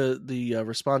the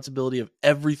responsibility of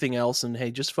everything else, and hey,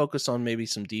 just focus on maybe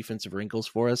some defensive wrinkles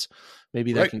for us.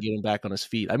 Maybe that can get him back on his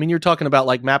feet. I mean, you're talking about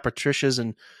like Matt Patricia's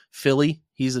in Philly.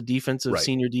 He's a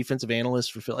senior defensive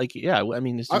analyst for Philly. I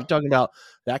mean, you're talking about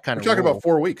that kind of. We're talking about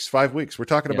 4 weeks, 5 weeks. We're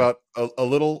talking about a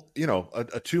little, a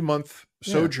 2-month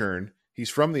sojourn. Yeah. He's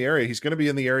from the area. He's going to be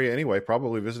in the area anyway,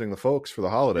 probably visiting the folks for the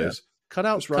holidays.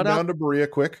 Yeah. Just run down to Berea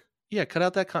quick. Yeah, cut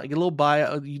out that. Get a little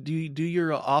buy. You do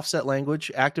your offset language.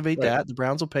 Activate that. The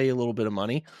Browns will pay you a little bit of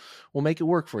money. We'll make it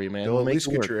work for you, man. They'll at least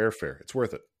get your airfare. It's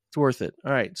worth it. It's worth it.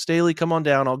 All right, Staley, come on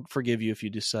down. I'll forgive you if you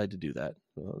decide to do that.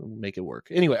 Make it work.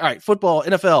 Anyway, all right. Football,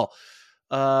 NFL.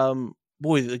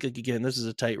 Boy, again, this is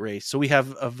a tight race. So we have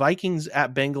Vikings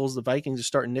at Bengals. The Vikings are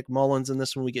starting Nick Mullins in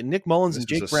this one. We get Nick Mullins and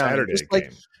Jake Brown.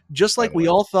 Just like we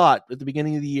all thought at the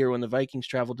beginning of the year when the Vikings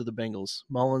traveled to the Bengals.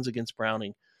 Mullins against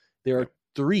Browning. There are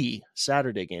 3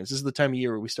 Saturday games. This is the time of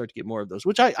year where we start to get more of those,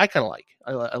 which I kind of like.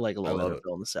 I like a little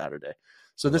NFL on the Saturday.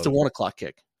 So that's a 1:00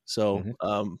 kick. So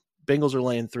Bengals are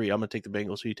laying 3. I'm going to take the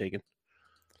Bengals. Who are you taking?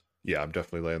 Yeah, I'm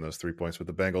definitely laying those 3 points with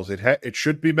the Bengals. It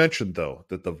should be mentioned, though,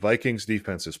 that the Vikings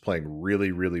defense is playing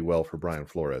really, really well for Brian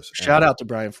Flores. Shout out to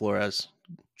Brian Flores.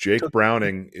 Jake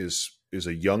Browning is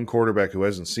a young quarterback who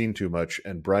hasn't seen too much,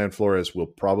 and Brian Flores will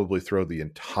probably throw the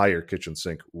entire kitchen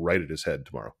sink right at his head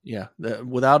tomorrow. Yeah,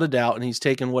 without a doubt. And he's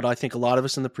taken what I think a lot of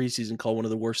us in the preseason call one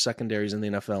of the worst secondaries in the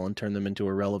NFL and turned them into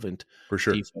a relevant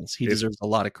defense. He deserves a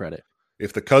lot of credit.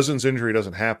 If the Cousins injury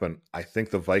doesn't happen, I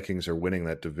think the Vikings are winning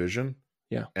that division.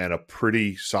 Yeah, and a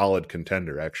pretty solid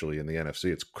contender, actually, in the NFC.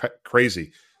 It's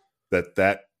crazy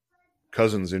that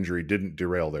Cousins injury didn't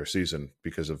derail their season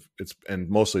and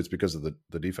mostly it's because of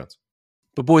the defense.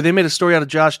 But boy, they made a story out of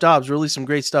Josh Dobbs, really some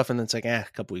great stuff, and then it's like, a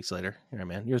couple weeks later, yeah,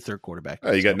 man, you're a third quarterback.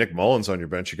 You got Nick Mullins on your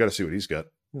bench. You got to see what he's got.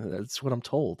 That's what I'm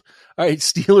told. All right,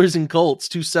 Steelers and Colts,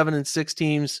 2 7-6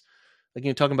 teams. Like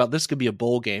you're talking about, this could be a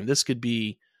bowl game. This could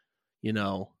be,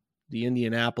 the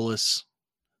Indianapolis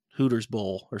Hooters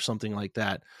Bowl or something like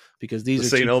that, because these the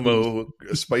are St. Elmo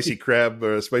spicy crab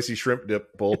or spicy shrimp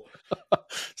dip bowl.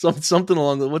 something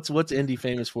along the what's Indy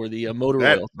famous for? The motor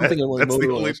oil. That's the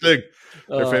only thing.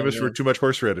 They're famous for too much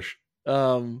horseradish. 2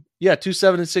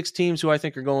 7-6 teams who I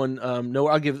think are going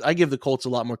I give the Colts a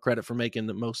lot more credit for making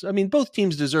the most. I mean, both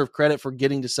teams deserve credit for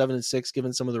getting to 7-6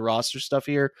 given some of the roster stuff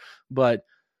here, but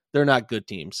they're not good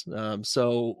teams.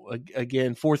 So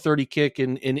again, 4:30 kick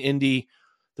in Indy.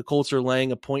 The Colts are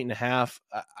laying 1.5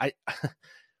 points.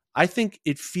 I think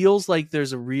it feels like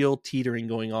there's a real teetering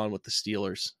going on with the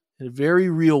Steelers, a very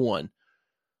real one.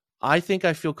 I think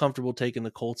I feel comfortable taking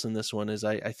the Colts in this one.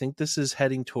 I think this is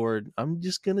heading toward, I'm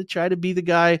just going to try to be the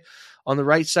guy on the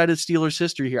right side of Steelers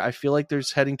history here. I feel like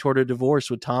there's heading toward a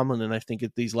divorce with Tomlin, and I think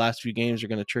these last few games are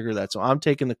going to trigger that. So I'm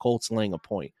taking the Colts laying 1.5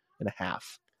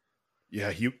 points.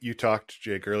 Yeah, you talked,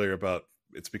 Jake, earlier about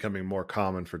it's becoming more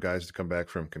common for guys to come back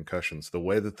from concussions. The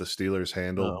way that the Steelers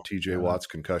handled TJ Watt's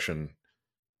concussion,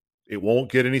 it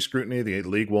won't get any scrutiny. The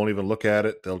league won't even look at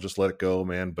it. They'll just let it go,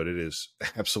 man. But it is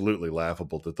absolutely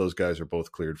laughable that those guys are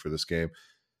both cleared for this game.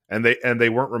 And they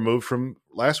weren't removed from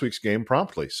last week's game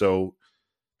promptly. So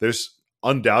there's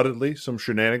undoubtedly some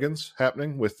shenanigans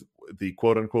happening with the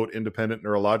quote-unquote independent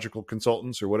neurological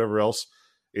consultants or whatever else.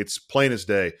 It's plain as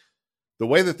day. The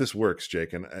way that this works,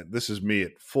 Jake, and this is me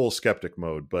at full skeptic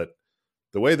mode, but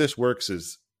the way this works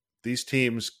is these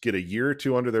teams get a year or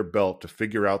two under their belt to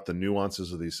figure out the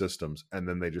nuances of these systems, and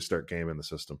then they just start gaming the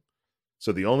system.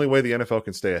 So the only way the NFL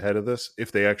can stay ahead of this,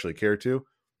 if they actually care to,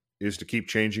 is to keep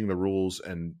changing the rules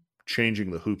and changing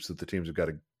the hoops that the teams have got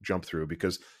to jump through,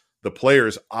 because the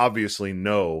players obviously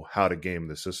know how to game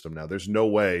the system now. There's no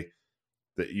way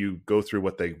that you go through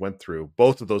what they went through,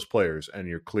 both of those players, and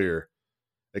you're clear,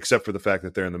 except for the fact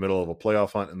that they're in the middle of a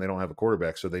playoff hunt and they don't have a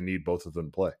quarterback, so they need both of them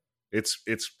to play. It's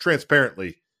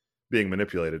transparently being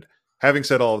manipulated. Having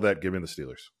said all of that, give me the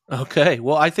Steelers. Okay.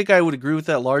 Well, I think I would agree with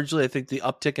that largely. I think the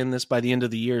uptick in this by the end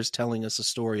of the year is telling us a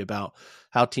story about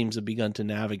how teams have begun to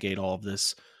navigate all of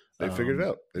this. They figured it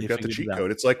out. They've got the cheat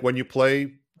code. It's like when you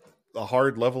play a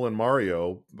hard level in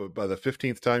Mario, but by the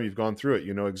 15th time you've gone through it,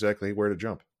 you know exactly where to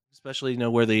jump. Especially,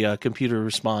 where the computer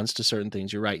responds to certain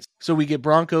things. You're right. So we get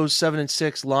Broncos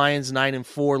 7-6, Lions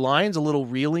 9-4. Lions a little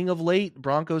reeling of late.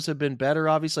 Broncos have been better.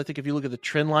 Obviously, I think if you look at the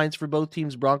trend lines for both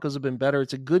teams, Broncos have been better.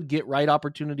 It's a good get right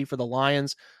opportunity for the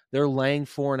Lions. They're laying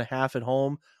 4.5 at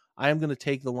home. I am going to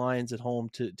take the Lions at home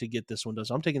to get this one done.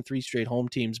 So I'm taking 3 straight home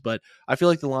teams, but I feel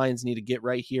like the Lions need to get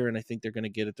right here, and I think they're going to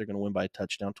get it. They're going to win by a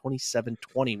touchdown,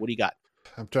 27-20. What do you got?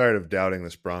 I'm tired of doubting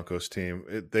this Broncos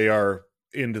team. They are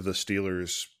into the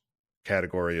Steelers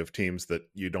category of teams that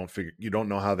you don't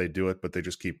know how they do it, but they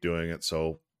just keep doing it.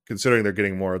 So considering they're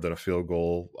getting more than a field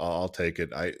goal, I'll take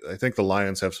it. I think the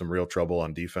Lions have some real trouble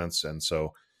on defense. And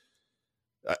so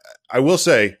I will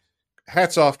say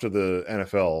hats off to the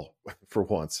NFL for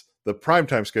once. The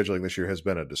primetime scheduling this year has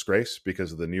been a disgrace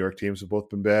because the New York teams have both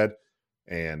been bad.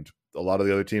 And a lot of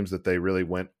the other teams that they really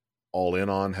went all in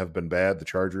on have been bad, the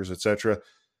Chargers, etc.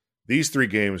 These 3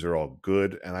 games are all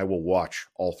good, and I will watch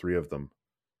all 3 of them.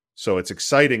 So it's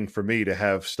exciting for me to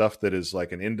have stuff that is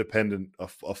like an independent, a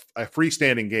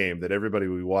freestanding game that everybody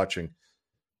will be watching.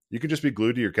 You can just be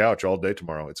glued to your couch all day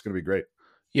tomorrow. It's going to be great.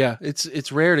 Yeah,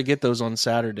 it's rare to get those on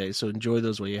Saturday, so enjoy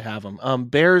those while you have them.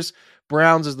 Bears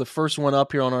Browns is the first one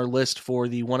up here on our list for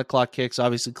the 1:00 kicks.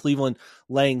 Obviously, Cleveland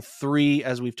laying 3,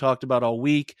 as we've talked about all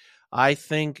week. I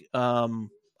think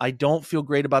I don't feel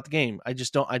great about the game. I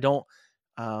just don't.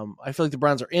 I feel like the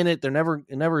Browns are in it. They're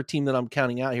never a team that I'm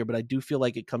counting out here, but I do feel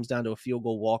like it comes down to a field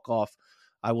goal walk off.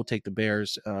 I will take the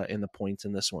Bears in the points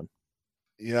in this one.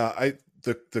 Yeah,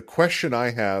 the question I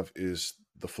have is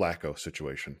the Flacco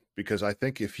situation, because I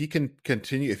think if he can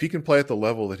continue, if he can play at the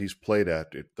level that he's played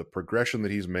at, the progression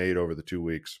that he's made over the 2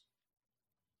 weeks,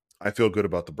 I feel good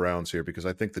about the Browns here, because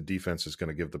I think the defense is going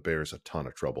to give the Bears a ton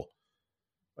of trouble.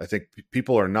 I think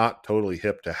people are not totally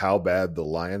hip to how bad the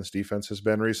Lions defense has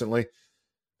been recently.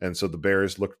 And so the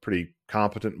Bears looked pretty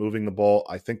competent moving the ball.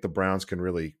 I think the Browns can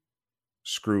really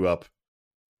screw up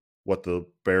what the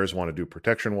Bears want to do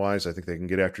protection-wise. I think they can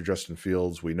get after Justin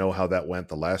Fields. We know how that went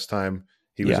the last time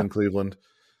he was in Cleveland.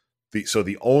 So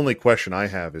the only question I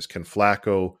have is, can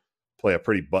Flacco play a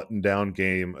pretty buttoned-down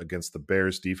game against the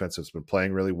Bears defense that's been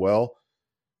playing really well?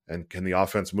 And can the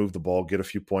offense move the ball, get a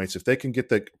few points? If they can get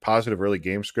the positive early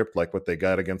game script like what they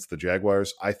got against the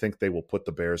Jaguars, I think they will put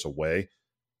the Bears away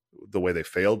the way they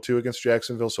failed to against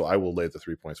Jacksonville. So I will lay the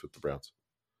 3 points with the Browns.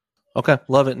 Okay,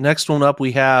 love it. Next one up,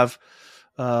 we have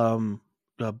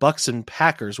Bucks and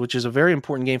Packers, which is a very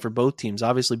important game for both teams.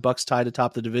 Obviously, Bucks tied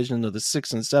atop the division of the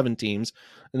 6 and 7 teams,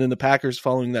 and then the Packers,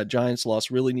 following that Giants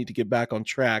loss, really need to get back on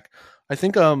track. I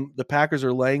think the Packers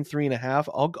are laying 3.5.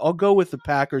 I'll go with the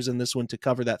Packers in this one to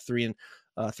cover that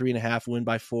 3.5, win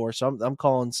by 4. So I'm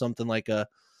calling something like a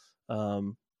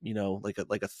like a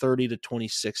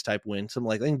 30-26 type win. Something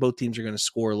like, I think both teams are going to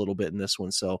score a little bit in this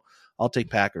one, so I'll take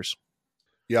Packers.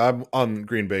 Yeah, I'm on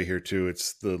Green Bay here too.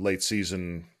 It's the late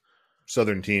season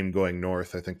Southern team going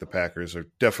north. I think the Packers are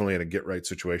definitely in a get right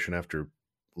situation after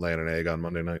laying an egg on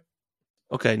Monday night.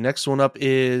 Okay, next one up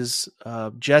is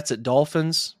Jets at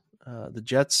Dolphins. The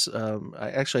Jets,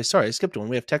 I skipped one.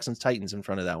 We have Texans Titans in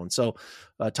front of that one. So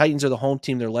Titans are the home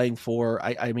team. They're laying 4.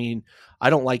 I mean, I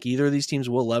don't like either of these teams.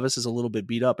 Will Levis is a little bit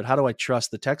beat up, but how do I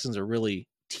trust the Texans are really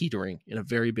teetering in a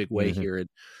very big way here?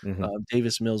 And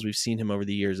Davis Mills, we've seen him over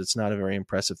the years. It's not a very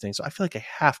impressive thing. So I feel like I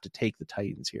have to take the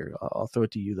Titans here. I'll throw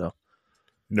it to you, though.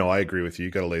 No, I agree with you.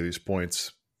 You got to lay these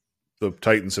points. The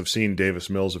Titans have seen Davis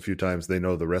Mills a few times. They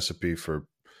know the recipe for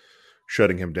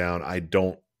shutting him down. I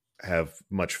don't have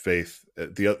much faith.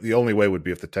 The only way would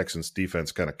be if the Texans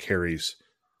defense kind of carries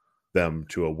them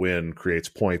to a win, creates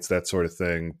points, that sort of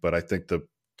thing. But I think the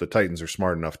Titans are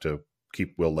smart enough to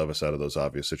keep Will Levis out of those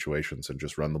obvious situations and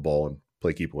just run the ball and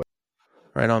play keep away.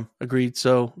 Right on. Agreed.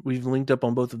 So we've linked up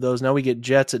on both of those. Now we get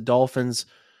Jets at Dolphins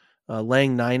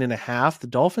laying 9.5. The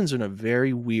Dolphins are in a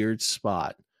very weird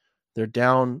spot. They're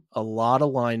down a lot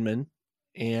of linemen,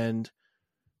 and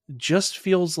just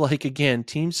feels like, again,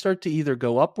 teams start to either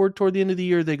go upward toward the end of the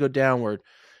year, or they go downward.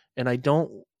 And I don't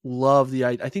love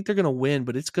I think they're going to win,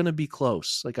 but it's going to be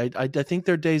close. Like I think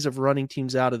their days of running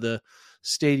teams out of the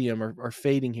stadium are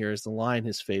fading here as the line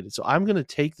has faded. So I'm going to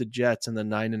take the Jets in the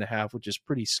 9.5, which is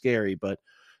pretty scary. But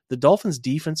the Dolphins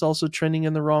defense also trending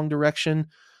in the wrong direction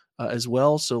as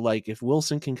well. So like if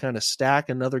Wilson can kind of stack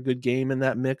another good game in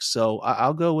that mix, so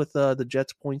I'll go with the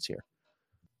Jets points here.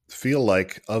 Feel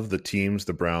like of the teams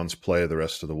the Browns play the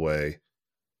rest of the way,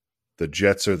 the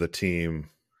Jets are the team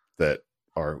that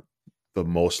are the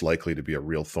most likely to be a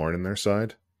real thorn in their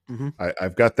side. Mm-hmm.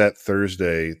 I've got that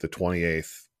Thursday, the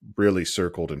 28th, really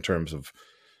circled in terms of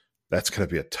that's going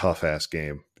to be a tough ass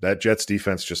game. That Jets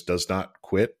defense just does not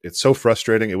quit. It's so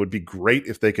frustrating. It would be great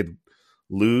if they could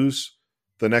lose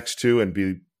the next two and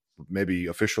be maybe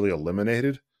officially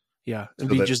eliminated. Yeah, and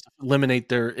so just eliminate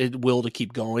their will to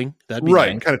keep going. That'd be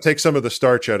right. nice. Kind of take some of the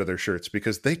starch out of their shirts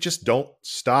because they just don't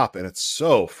stop, and it's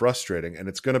so frustrating. And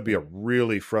it's going to be a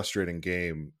really frustrating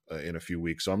game in a few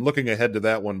weeks. So I'm looking ahead to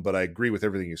that one, but I agree with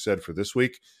everything you said for this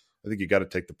week. I think you got to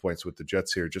take the points with the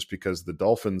Jets here, just because the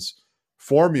Dolphins'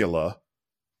 formula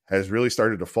has really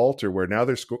started to falter, where now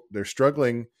they're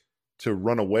struggling to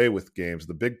run away with games.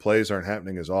 The big plays aren't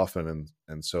happening as often,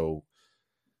 and so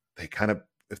they kind of,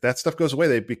 if that stuff goes away,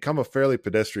 they become a fairly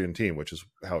pedestrian team, which is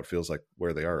how it feels like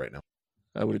where they are right now.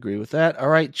 I would agree with that. All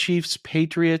right, Chiefs,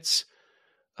 Patriots.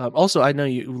 Also, I know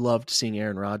you loved seeing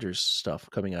Aaron Rodgers stuff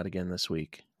coming out again this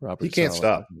week. Robert, he can't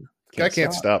stop. Guy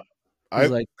can't stop.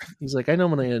 He's like, I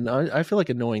know I feel like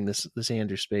annoying this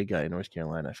Andrew Spayde guy in North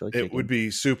Carolina. I feel like it would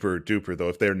be super duper though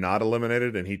if they're not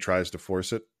eliminated and he tries to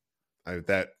force it.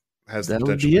 That has the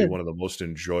potential to be one of the most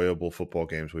enjoyable football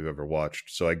games we've ever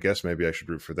watched. So I guess maybe I should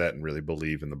root for that and really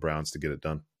believe in the Browns to get it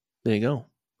done. There you go.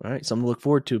 All right, something to look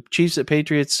forward to. Chiefs at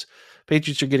Patriots.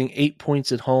 Patriots are getting 8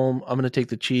 points at home. I'm going to take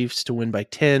the Chiefs to win by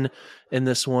 10 in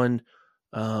this one.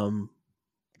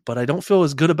 But I don't feel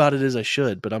as good about it as I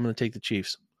should, but I'm going to take the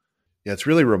Chiefs. Yeah, it's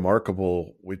really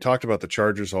remarkable. We talked about the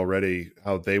Chargers already,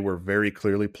 how they were very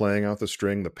clearly playing out the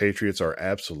string. The Patriots are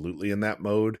absolutely in that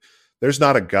mode. There's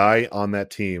not a guy on that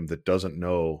team that doesn't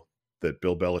know that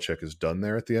Bill Belichick is done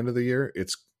there at the end of the year.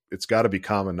 It's got to be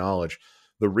common knowledge.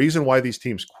 The reason why these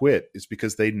teams quit is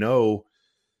because they know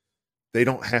they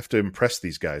don't have to impress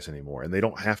these guys anymore, and they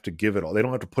don't have to give it all. They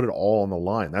don't have to put it all on the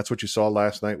line. That's what you saw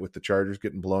last night with the Chargers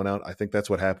getting blown out. I think that's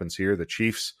what happens here. The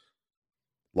Chiefs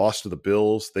lost to the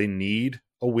Bills. They need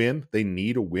a win. They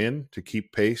need a win to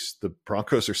keep pace. The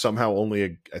Broncos are somehow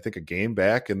only, I think, a game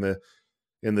back in the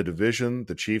division.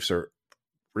 The Chiefs are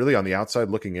really on the outside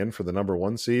looking in for the number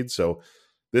 1 seed. So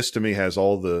this to me has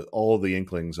all the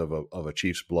inklings of a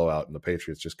Chiefs blowout, and the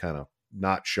Patriots just kind of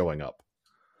not showing up.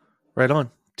 Right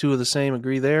on. 2 of the same,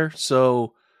 agree there.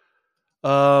 So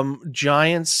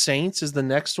Giants Saints is the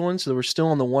next one. So we're still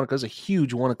on the one, because a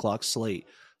huge 1 o'clock slate.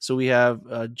 So we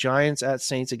have Giants at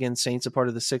Saints. Again, Saints a part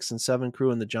of the 6 and 7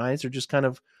 crew, and the Giants are just kind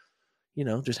of,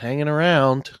 just hanging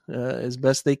around as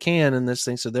best they can in this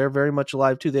thing. So they're very much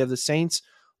alive too. They have the Saints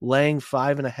laying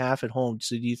 5.5 at home.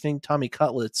 So do you think Tommy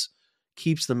Cutlets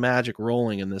keeps the magic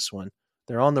rolling in this one?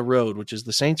 They're on the road, which is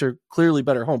the Saints are clearly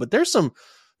better at home, but there's some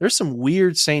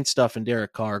weird Saints stuff in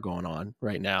Derek Carr going on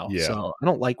right now. Yeah. So I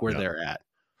don't like where they're at.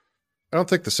 I don't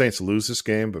think the Saints lose this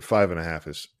game, but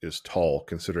 5.5 is tall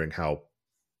considering how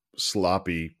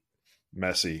sloppy,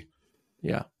 messy,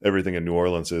 everything in New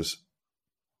Orleans is.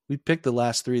 We picked the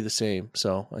last 3 the same,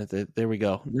 so there we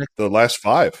go. The last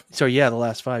 5. So the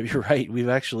last 5. You're right. We've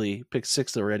actually picked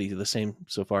 6 already, the same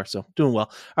so far. So doing well.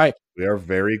 All right, we are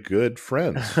very good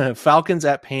friends. Falcons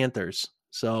at Panthers.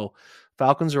 So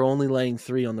Falcons are only laying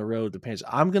 3 on the road. The Panthers.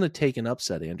 I'm going to take an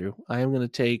upset, Andrew. I am going to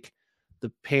take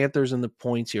the Panthers and the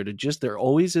points here. There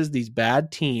always is these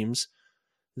bad teams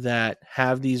that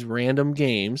have these random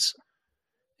games.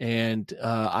 And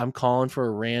I'm calling for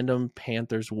a random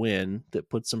Panthers win that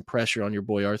puts some pressure on your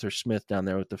boy Arthur Smith down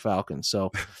there with the Falcons.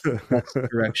 So that's the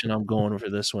direction I'm going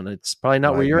for this one. It's probably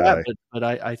not where you're at, but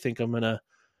I think I'm gonna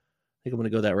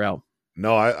go that route.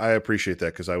 No, I appreciate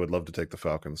that because I would love to take the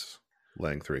Falcons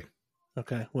laying 3.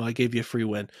 Okay, well I gave you a free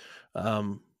win.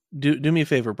 Do me a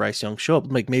favor, Bryce Young. Show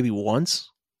up like maybe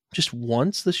just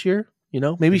once this year.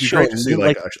 Maybe show to see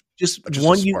just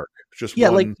one spark.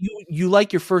 One. Like you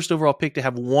like your first overall pick to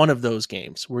have one of those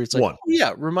games where it's like, one. Oh,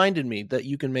 yeah, reminded me that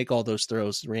you can make all those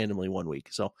throws randomly one week.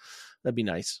 So that'd be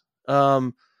nice.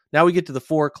 Now we get to the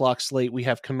 4:00 slate. We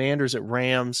have Commanders at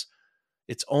Rams.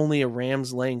 It's only a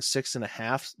Rams laying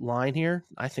 6.5 line here.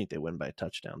 I think they win by a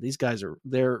touchdown. These guys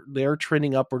they're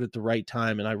trending upward at the right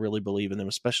time, and I really believe in them,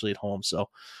 especially at home. So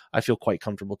I feel quite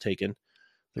comfortable taking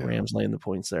the Rams laying the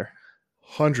points there.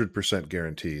 100%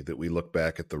 guarantee that we look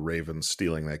back at the Ravens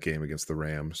stealing that game against the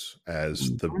Rams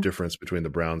as the difference between the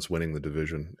Browns winning the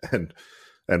division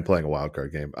and playing a wild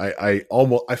card game. I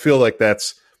feel like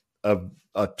that's a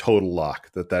total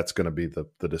lock that's going to be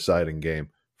the deciding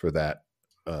game for that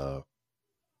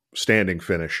standing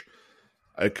finish.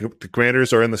 The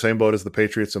Commanders are in the same boat as the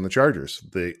Patriots and the Chargers.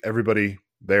 Everybody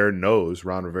there knows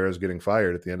Ron Rivera is getting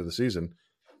fired at the end of the season.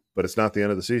 But it's not the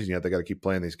end of the season yet. They got to keep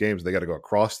playing these games. They got to go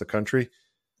across the country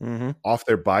off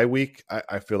their bye week.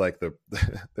 I feel like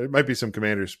there might be some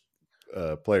Commanders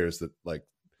players that like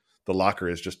the locker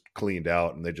is just cleaned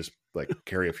out and they just like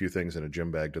carry a few things in a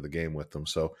gym bag to the game with them.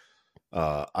 So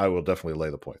I will definitely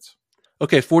lay the points.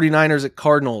 Okay, 49ers at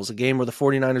Cardinals, a game where the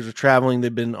 49ers are traveling.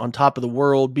 They've been on top of the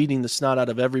world, beating the snot out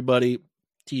of everybody.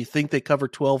 Do you think they cover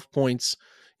 12 points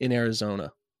in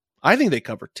Arizona? I think they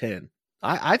cover 10.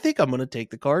 I think I'm going to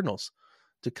take the Cardinals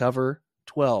to cover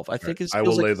 12. I think I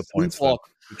will lay the points then,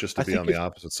 just to be on the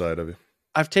opposite side of you.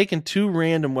 I've taken 2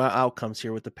 random outcomes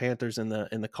here with the Panthers and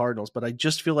the Cardinals, but I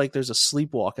just feel like there's a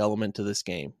sleepwalk element to this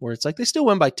game where it's like they still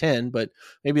win by 10, but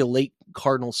maybe a late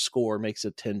Cardinals score makes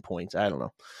it 10 points. I don't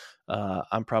know.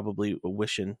 I'm probably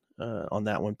wishing on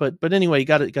that one, but anyway, you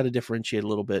got to differentiate a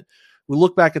little bit. We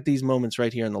look back at these moments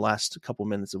right here in the last couple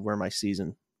minutes of where my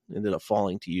season ended up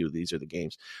falling to you. These are the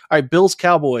games. All right, Bills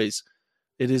Cowboys.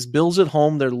 It is Bills at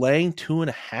home. They're laying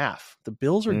 2.5. The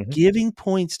Bills are giving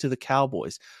points to the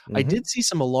Cowboys. I did see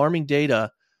some alarming data.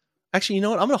 Actually, you know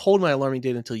what? I'm going to hold my alarming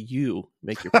data until you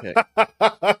make your pick. How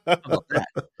about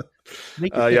that?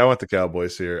 I want the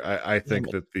Cowboys here. I think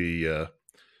that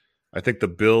the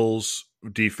Bills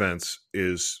defense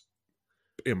is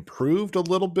improved a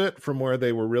little bit from where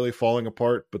they were really falling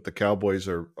apart, but the Cowboys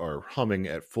are humming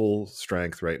at full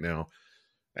strength right now.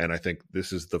 And I think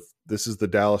this is the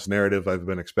Dallas narrative I've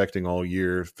been expecting all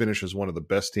year. Finish as one of the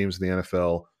best teams in the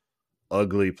NFL.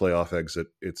 Ugly playoff exit.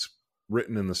 It's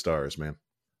written in the stars, man.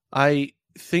 I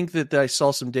think that I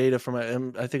saw some data from,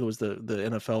 I think it was the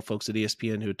NFL folks at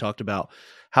ESPN who had talked about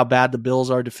how bad the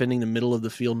Bills are defending the middle of the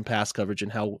field in pass coverage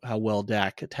and how well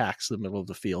Dak attacks the middle of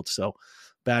the field. So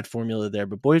bad formula there.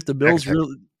 But boy, if the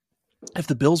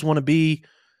Bills want to be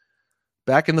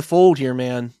back in the fold here,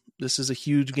 man, this is a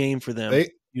huge game for them.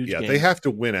 They have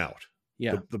to win out.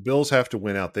 Yeah, the Bills have to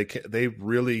win out. They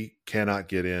really cannot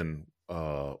get in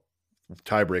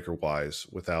tiebreaker wise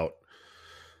without.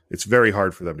 It's very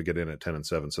hard for them to get in at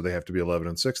 10-7. So they have to be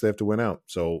 11-6. They have to win out.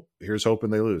 So here's hoping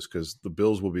they lose because the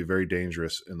Bills will be very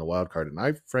dangerous in the wild card. And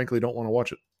I frankly don't want to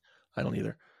watch it. I don't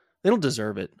either. They don't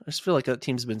deserve it. I just feel like that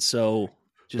team's been so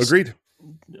agreed.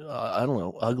 I don't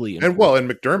know, ugly. And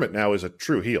McDermott now is a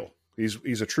true heel.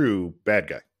 He's a true bad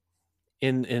guy.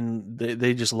 And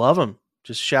they just love him.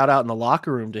 Just shout out in the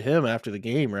locker room to him after the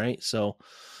game, right? So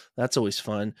that's always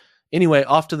fun. Anyway,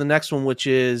 off to the next one, which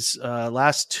is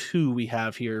last 2 we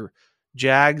have here.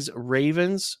 Jags,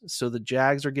 Ravens. So the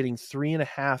Jags are getting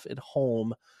 3.5 at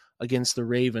home against the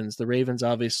Ravens. The Ravens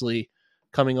obviously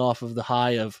coming off of the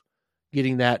high of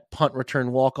getting that punt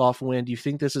return walk-off win. Do you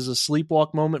think this is a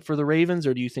sleepwalk moment for the Ravens,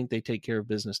 or do you think they take care of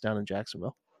business down in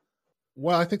Jacksonville?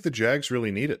 Well, I think the Jags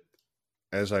really need it.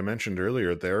 As I mentioned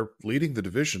earlier, they're leading the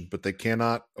division, but they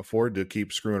cannot afford to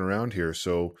keep screwing around here.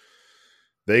 So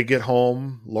they get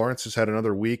home. Lawrence has had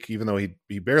another week, even though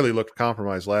he barely looked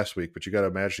compromised last week, but you got to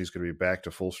imagine he's going to be back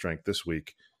to full strength this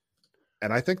week.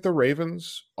 And I think the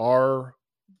Ravens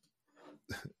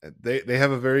they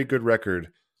have a very good record.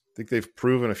 I think they've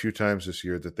proven a few times this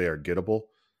year that they are gettable,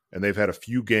 and they've had a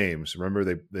few games. Remember,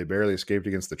 they barely escaped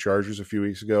against the Chargers a few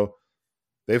weeks ago.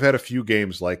 They've had a few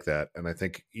games like that, and I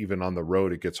think even on the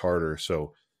road it gets harder.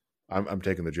 So I'm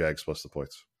taking the Jags plus the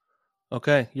points.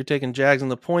 Okay, you're taking Jags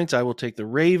and the points. I will take the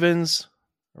Ravens.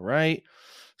 All right.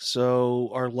 So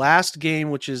our last game,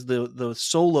 which is the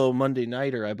solo Monday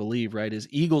nighter, I believe, right, is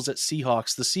Eagles at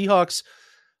Seahawks. The Seahawks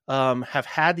have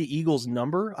had the Eagles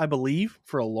number, I believe,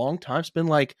 for a long time. It's been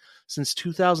like since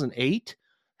 2008.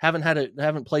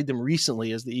 Haven't played them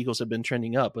recently as the Eagles have been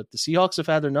trending up, but the Seahawks have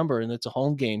had their number, and it's a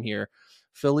home game here.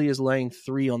 Philly is laying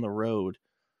 3 on the road.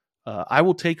 I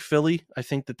will take Philly. I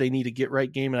think that they need a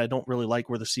get-right game, and I don't really like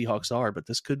where the Seahawks are, but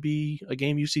this could be a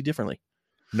game you see differently.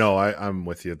 No, I'm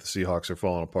with you. The Seahawks are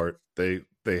falling apart. They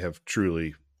have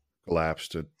truly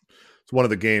collapsed. It's one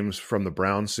of the games from the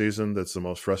Browns season that's the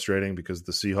most frustrating because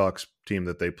the Seahawks team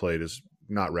that they played is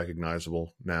not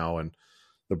recognizable now, and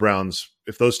the Browns,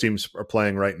 if those teams are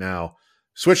playing right now,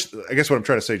 I guess what I'm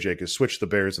trying to say, Jake, is switch the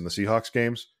Bears and the Seahawks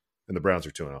games, and the Browns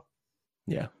are 2-0.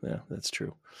 Yeah, that's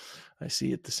true. I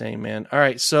see it the same, man. All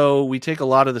right, so we take a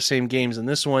lot of the same games in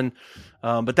this one,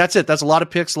 but that's it. That's a lot of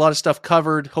picks, a lot of stuff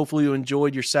covered. Hopefully you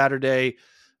enjoyed your Saturday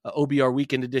OBR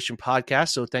Weekend Edition podcast,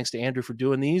 so thanks to Andrew for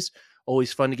doing these.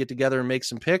 Always fun to get together and make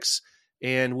some picks,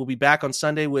 and we'll be back on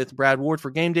Sunday with Brad Ward for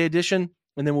Game Day Edition,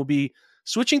 and then we'll be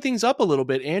switching things up a little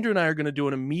bit. Andrew and I are going to do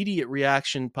an immediate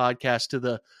reaction podcast to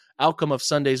the outcome of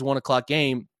Sunday's 1:00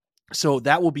 game. So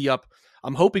that will be up,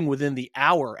 I'm hoping, within the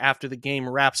hour after the game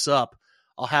wraps up.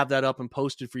 I'll have that up and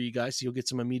posted for you guys, so you'll get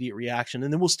some immediate reaction.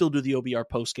 And then we'll still do the OBR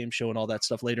post-game show and all that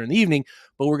stuff later in the evening.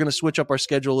 But we're going to switch up our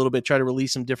schedule a little bit, try to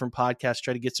release some different podcasts,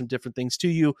 try to get some different things to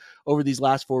you over these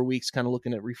last 4 weeks, kind of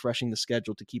looking at refreshing the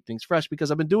schedule to keep things fresh.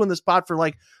 Because I've been doing this pod for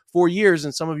like 4 years,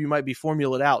 and some of you might be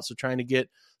formulated out. So trying to get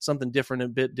something different, a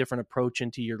bit different approach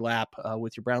into your lap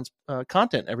with your Browns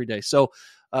content every day. So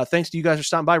thanks to you guys for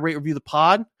stopping by. Rate, review the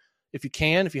pod if you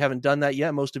can. If you haven't done that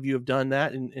yet, most of you have done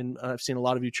that, and I've seen a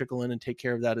lot of you trickle in and take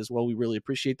care of that as well. We really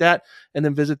appreciate that. And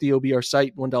then visit the OBR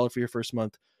site, $1 for your first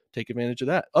month. Take advantage of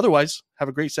that. Otherwise, have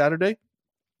a great Saturday.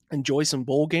 Enjoy some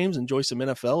bowl games. Enjoy some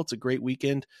NFL. It's a great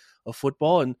weekend of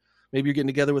football, and maybe you're getting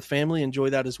together with family. Enjoy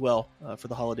that as well for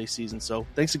the holiday season. So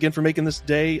thanks again for making this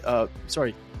day.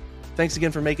 Thanks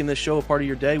again for making this show a part of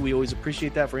your day. We always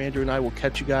appreciate that. For Andrew and I, we'll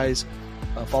catch you guys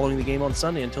following the game on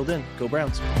Sunday. Until then, go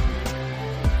Browns.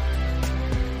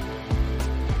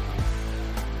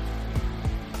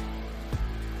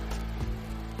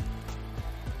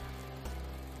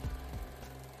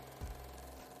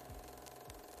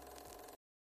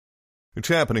 It's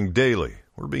happening daily.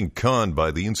 We're being conned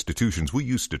by the institutions we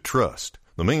used to trust.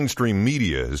 The mainstream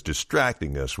media is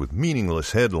distracting us with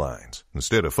meaningless headlines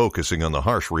instead of focusing on the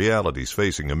harsh realities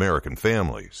facing American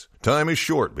families. Time is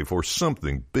short before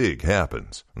something big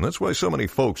happens, and that's why so many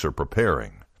folks are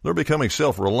preparing. They're becoming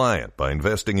self-reliant by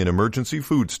investing in emergency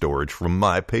food storage from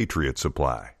My Patriot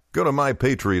Supply. Go to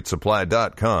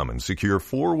MyPatriotSupply.com and secure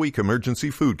 4-week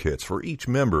emergency food kits for each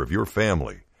member of your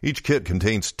family. Each kit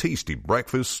contains tasty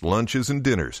breakfasts, lunches, and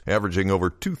dinners, averaging over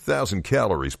 2,000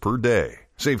 calories per day.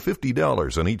 Save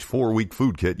 $50 on each 4-week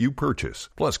food kit you purchase.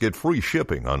 Plus, get free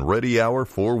shipping on Ready Hour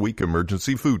 4-week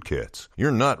emergency food kits.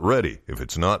 You're not ready if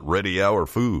it's not Ready Hour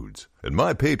Foods. At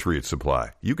My Patriot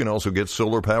Supply, you can also get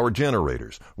solar power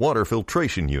generators, water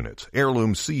filtration units,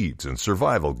 heirloom seeds, and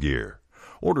survival gear.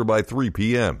 Order by 3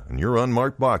 p.m. and your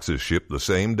unmarked boxes ship the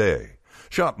same day.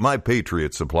 Shop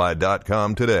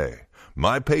MyPatriotSupply.com today.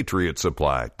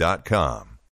 MyPatriotSupply.com.